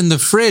sirloin in the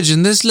fridge,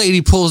 and this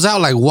lady pulls out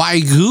like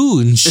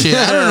Wagyu and shit.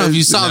 I don't know if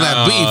you saw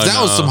that No, beef.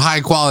 That was no. some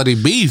high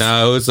quality beef.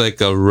 No, it was like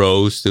a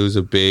roast. It was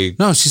a big...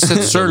 No, she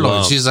said sirloin.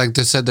 lump. She's like,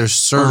 they said there's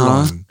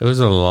sirloin. It was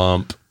a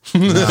lump.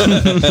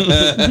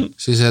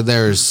 She said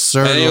there's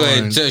sirloin.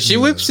 Anyway, so she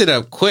whips it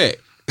up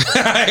quick.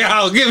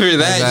 I'll give her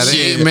that Is that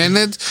shit. 8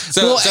 minutes?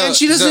 So- And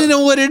she doesn't even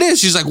know what it is.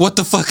 She's like, what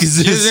the fuck is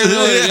She this? doesn't know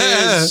what it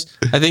is.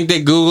 I think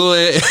they Google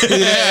it.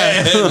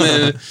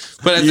 Yeah.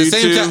 But at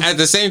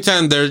the same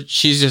time,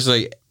 she's just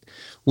like,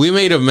 we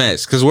made a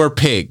mess because we're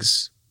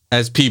pigs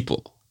as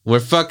people. We're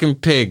fucking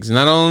pigs.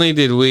 Not only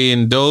did we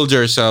indulge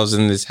ourselves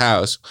in this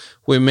house,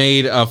 we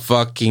made a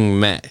fucking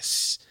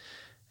mess.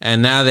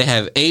 And now they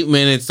have 8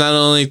 minutes not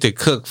only to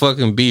cook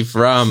fucking beef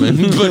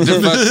ramen,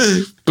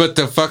 but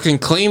to fucking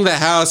clean the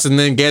house and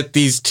then get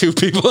these 2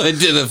 people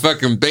into the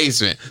fucking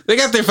basement. They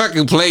got their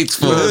fucking plates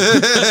full.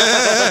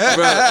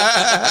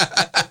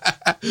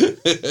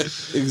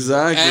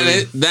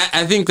 Exactly. And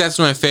I think that's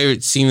my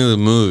favorite scene of the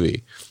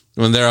movie.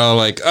 When they're all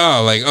like,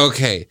 oh, like,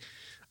 okay,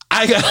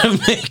 I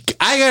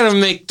gotta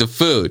make the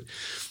food.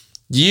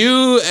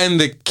 You and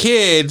the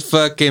kid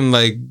fucking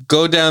like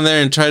go down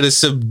there and try to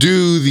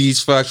subdue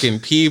these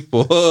fucking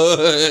people.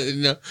 You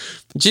know?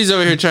 She's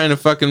over here trying to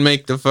fucking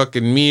make the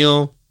fucking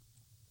meal.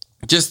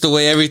 Just the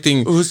way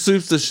everything. Who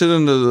sweeps the shit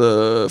under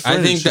the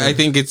furniture? I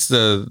think it's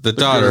the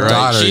daughter, right?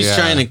 daughter, She's yeah.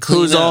 trying to clean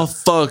Who's up. all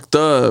fucked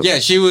up. Yeah,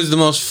 she was the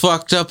most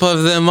fucked up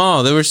of them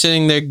all. They were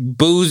sitting there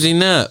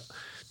boozing up,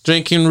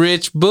 drinking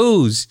rich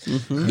booze,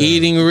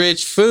 eating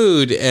rich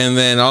food, and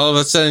then all of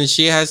a sudden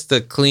she has to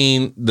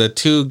clean. The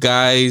 2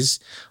 guys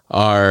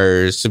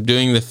are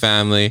subduing the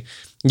family.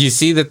 You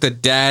see that the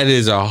dad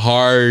is a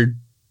hard,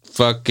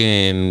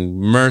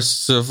 fucking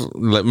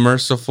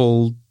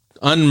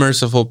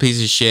unmerciful piece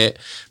of shit,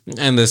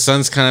 and the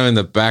son's kind of in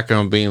the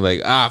background being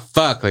like,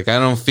 fuck, like I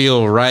don't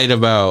feel right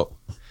about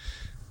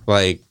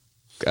like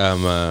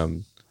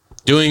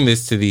doing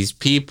this to these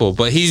people,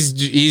 but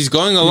he's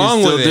going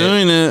along with it.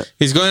 Doing it.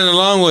 He's going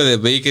along with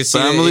it, but you can see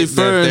Family that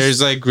first.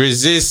 there's like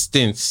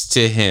resistance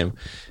to him,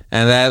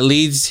 and that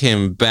leads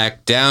him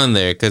back down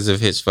there because of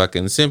his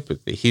fucking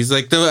sympathy. He's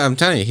like, I'm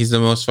telling you, he's the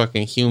most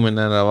fucking human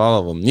out of all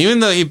of them, even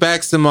though he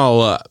backs them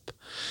all up.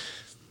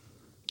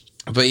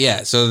 But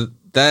yeah, so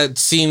that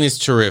scene is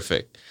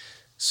terrific.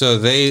 So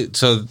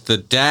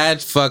the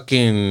dad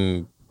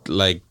fucking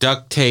like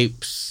duct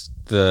tapes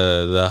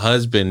the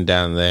husband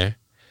down there.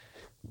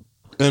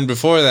 And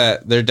before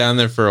that, they're down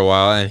there for a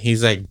while, and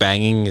he's like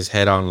banging his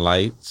head on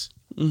lights.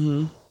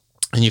 Mm-hmm.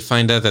 And you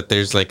find out that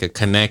there's like a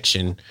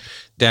connection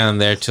down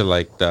there to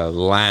like the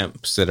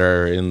lamps that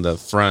are in the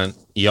front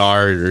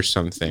yard or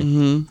something.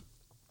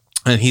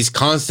 Mm-hmm. And he's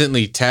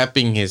constantly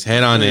tapping his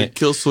head on it.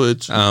 Kill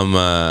switch.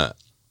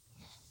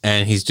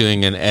 And he's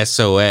doing an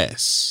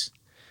SOS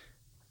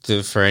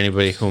for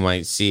anybody who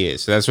might see it.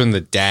 So that's when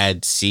the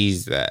dad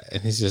sees that,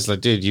 and he's just like,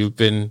 "Dude, you've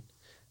been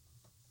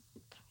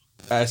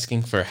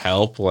asking for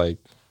help like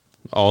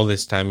all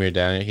this time you're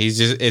down here."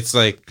 It's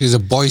like He's a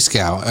Boy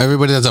Scout.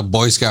 Everybody that's a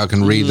Boy Scout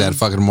can read that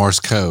fucking Morse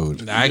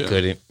code. I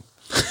couldn't.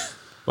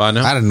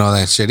 Bono? I didn't know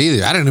that shit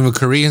either. I didn't even know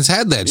Koreans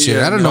had that shit.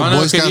 Yeah, I didn't know Bono,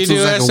 Boy could Scouts you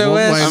was do like a SOS?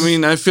 worldwide. I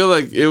mean, I feel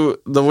like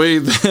the way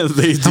that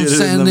they did I'm it in the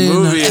sending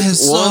movie, a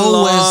it's one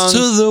long. SOS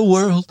to the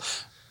world.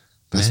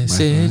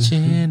 Message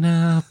in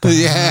a box.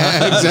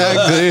 Yeah,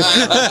 exactly.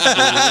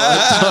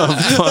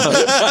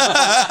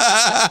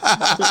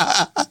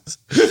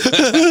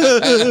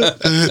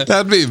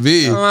 That'd be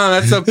me. Come on,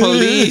 that's the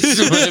police,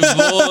 my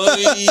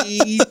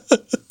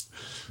boy.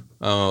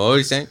 Oh, what were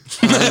you saying?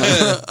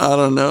 I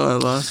don't know. I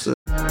lost it.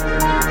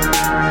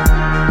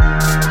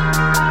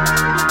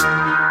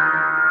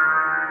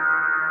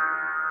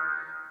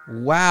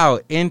 Wow,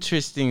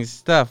 interesting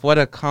stuff. What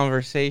a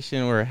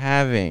conversation we're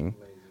having.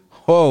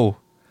 Whoa.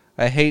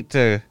 I hate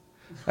to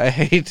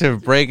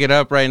break it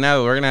up right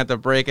now. We're gonna have to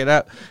break it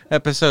up.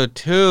 Episode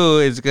 2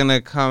 is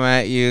gonna come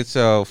at you.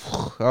 So,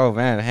 oh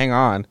man, hang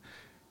on.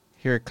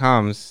 Here it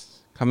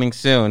comes, coming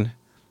soon.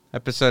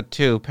 Episode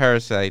 2,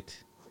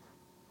 Parasite.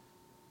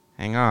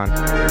 Hang on.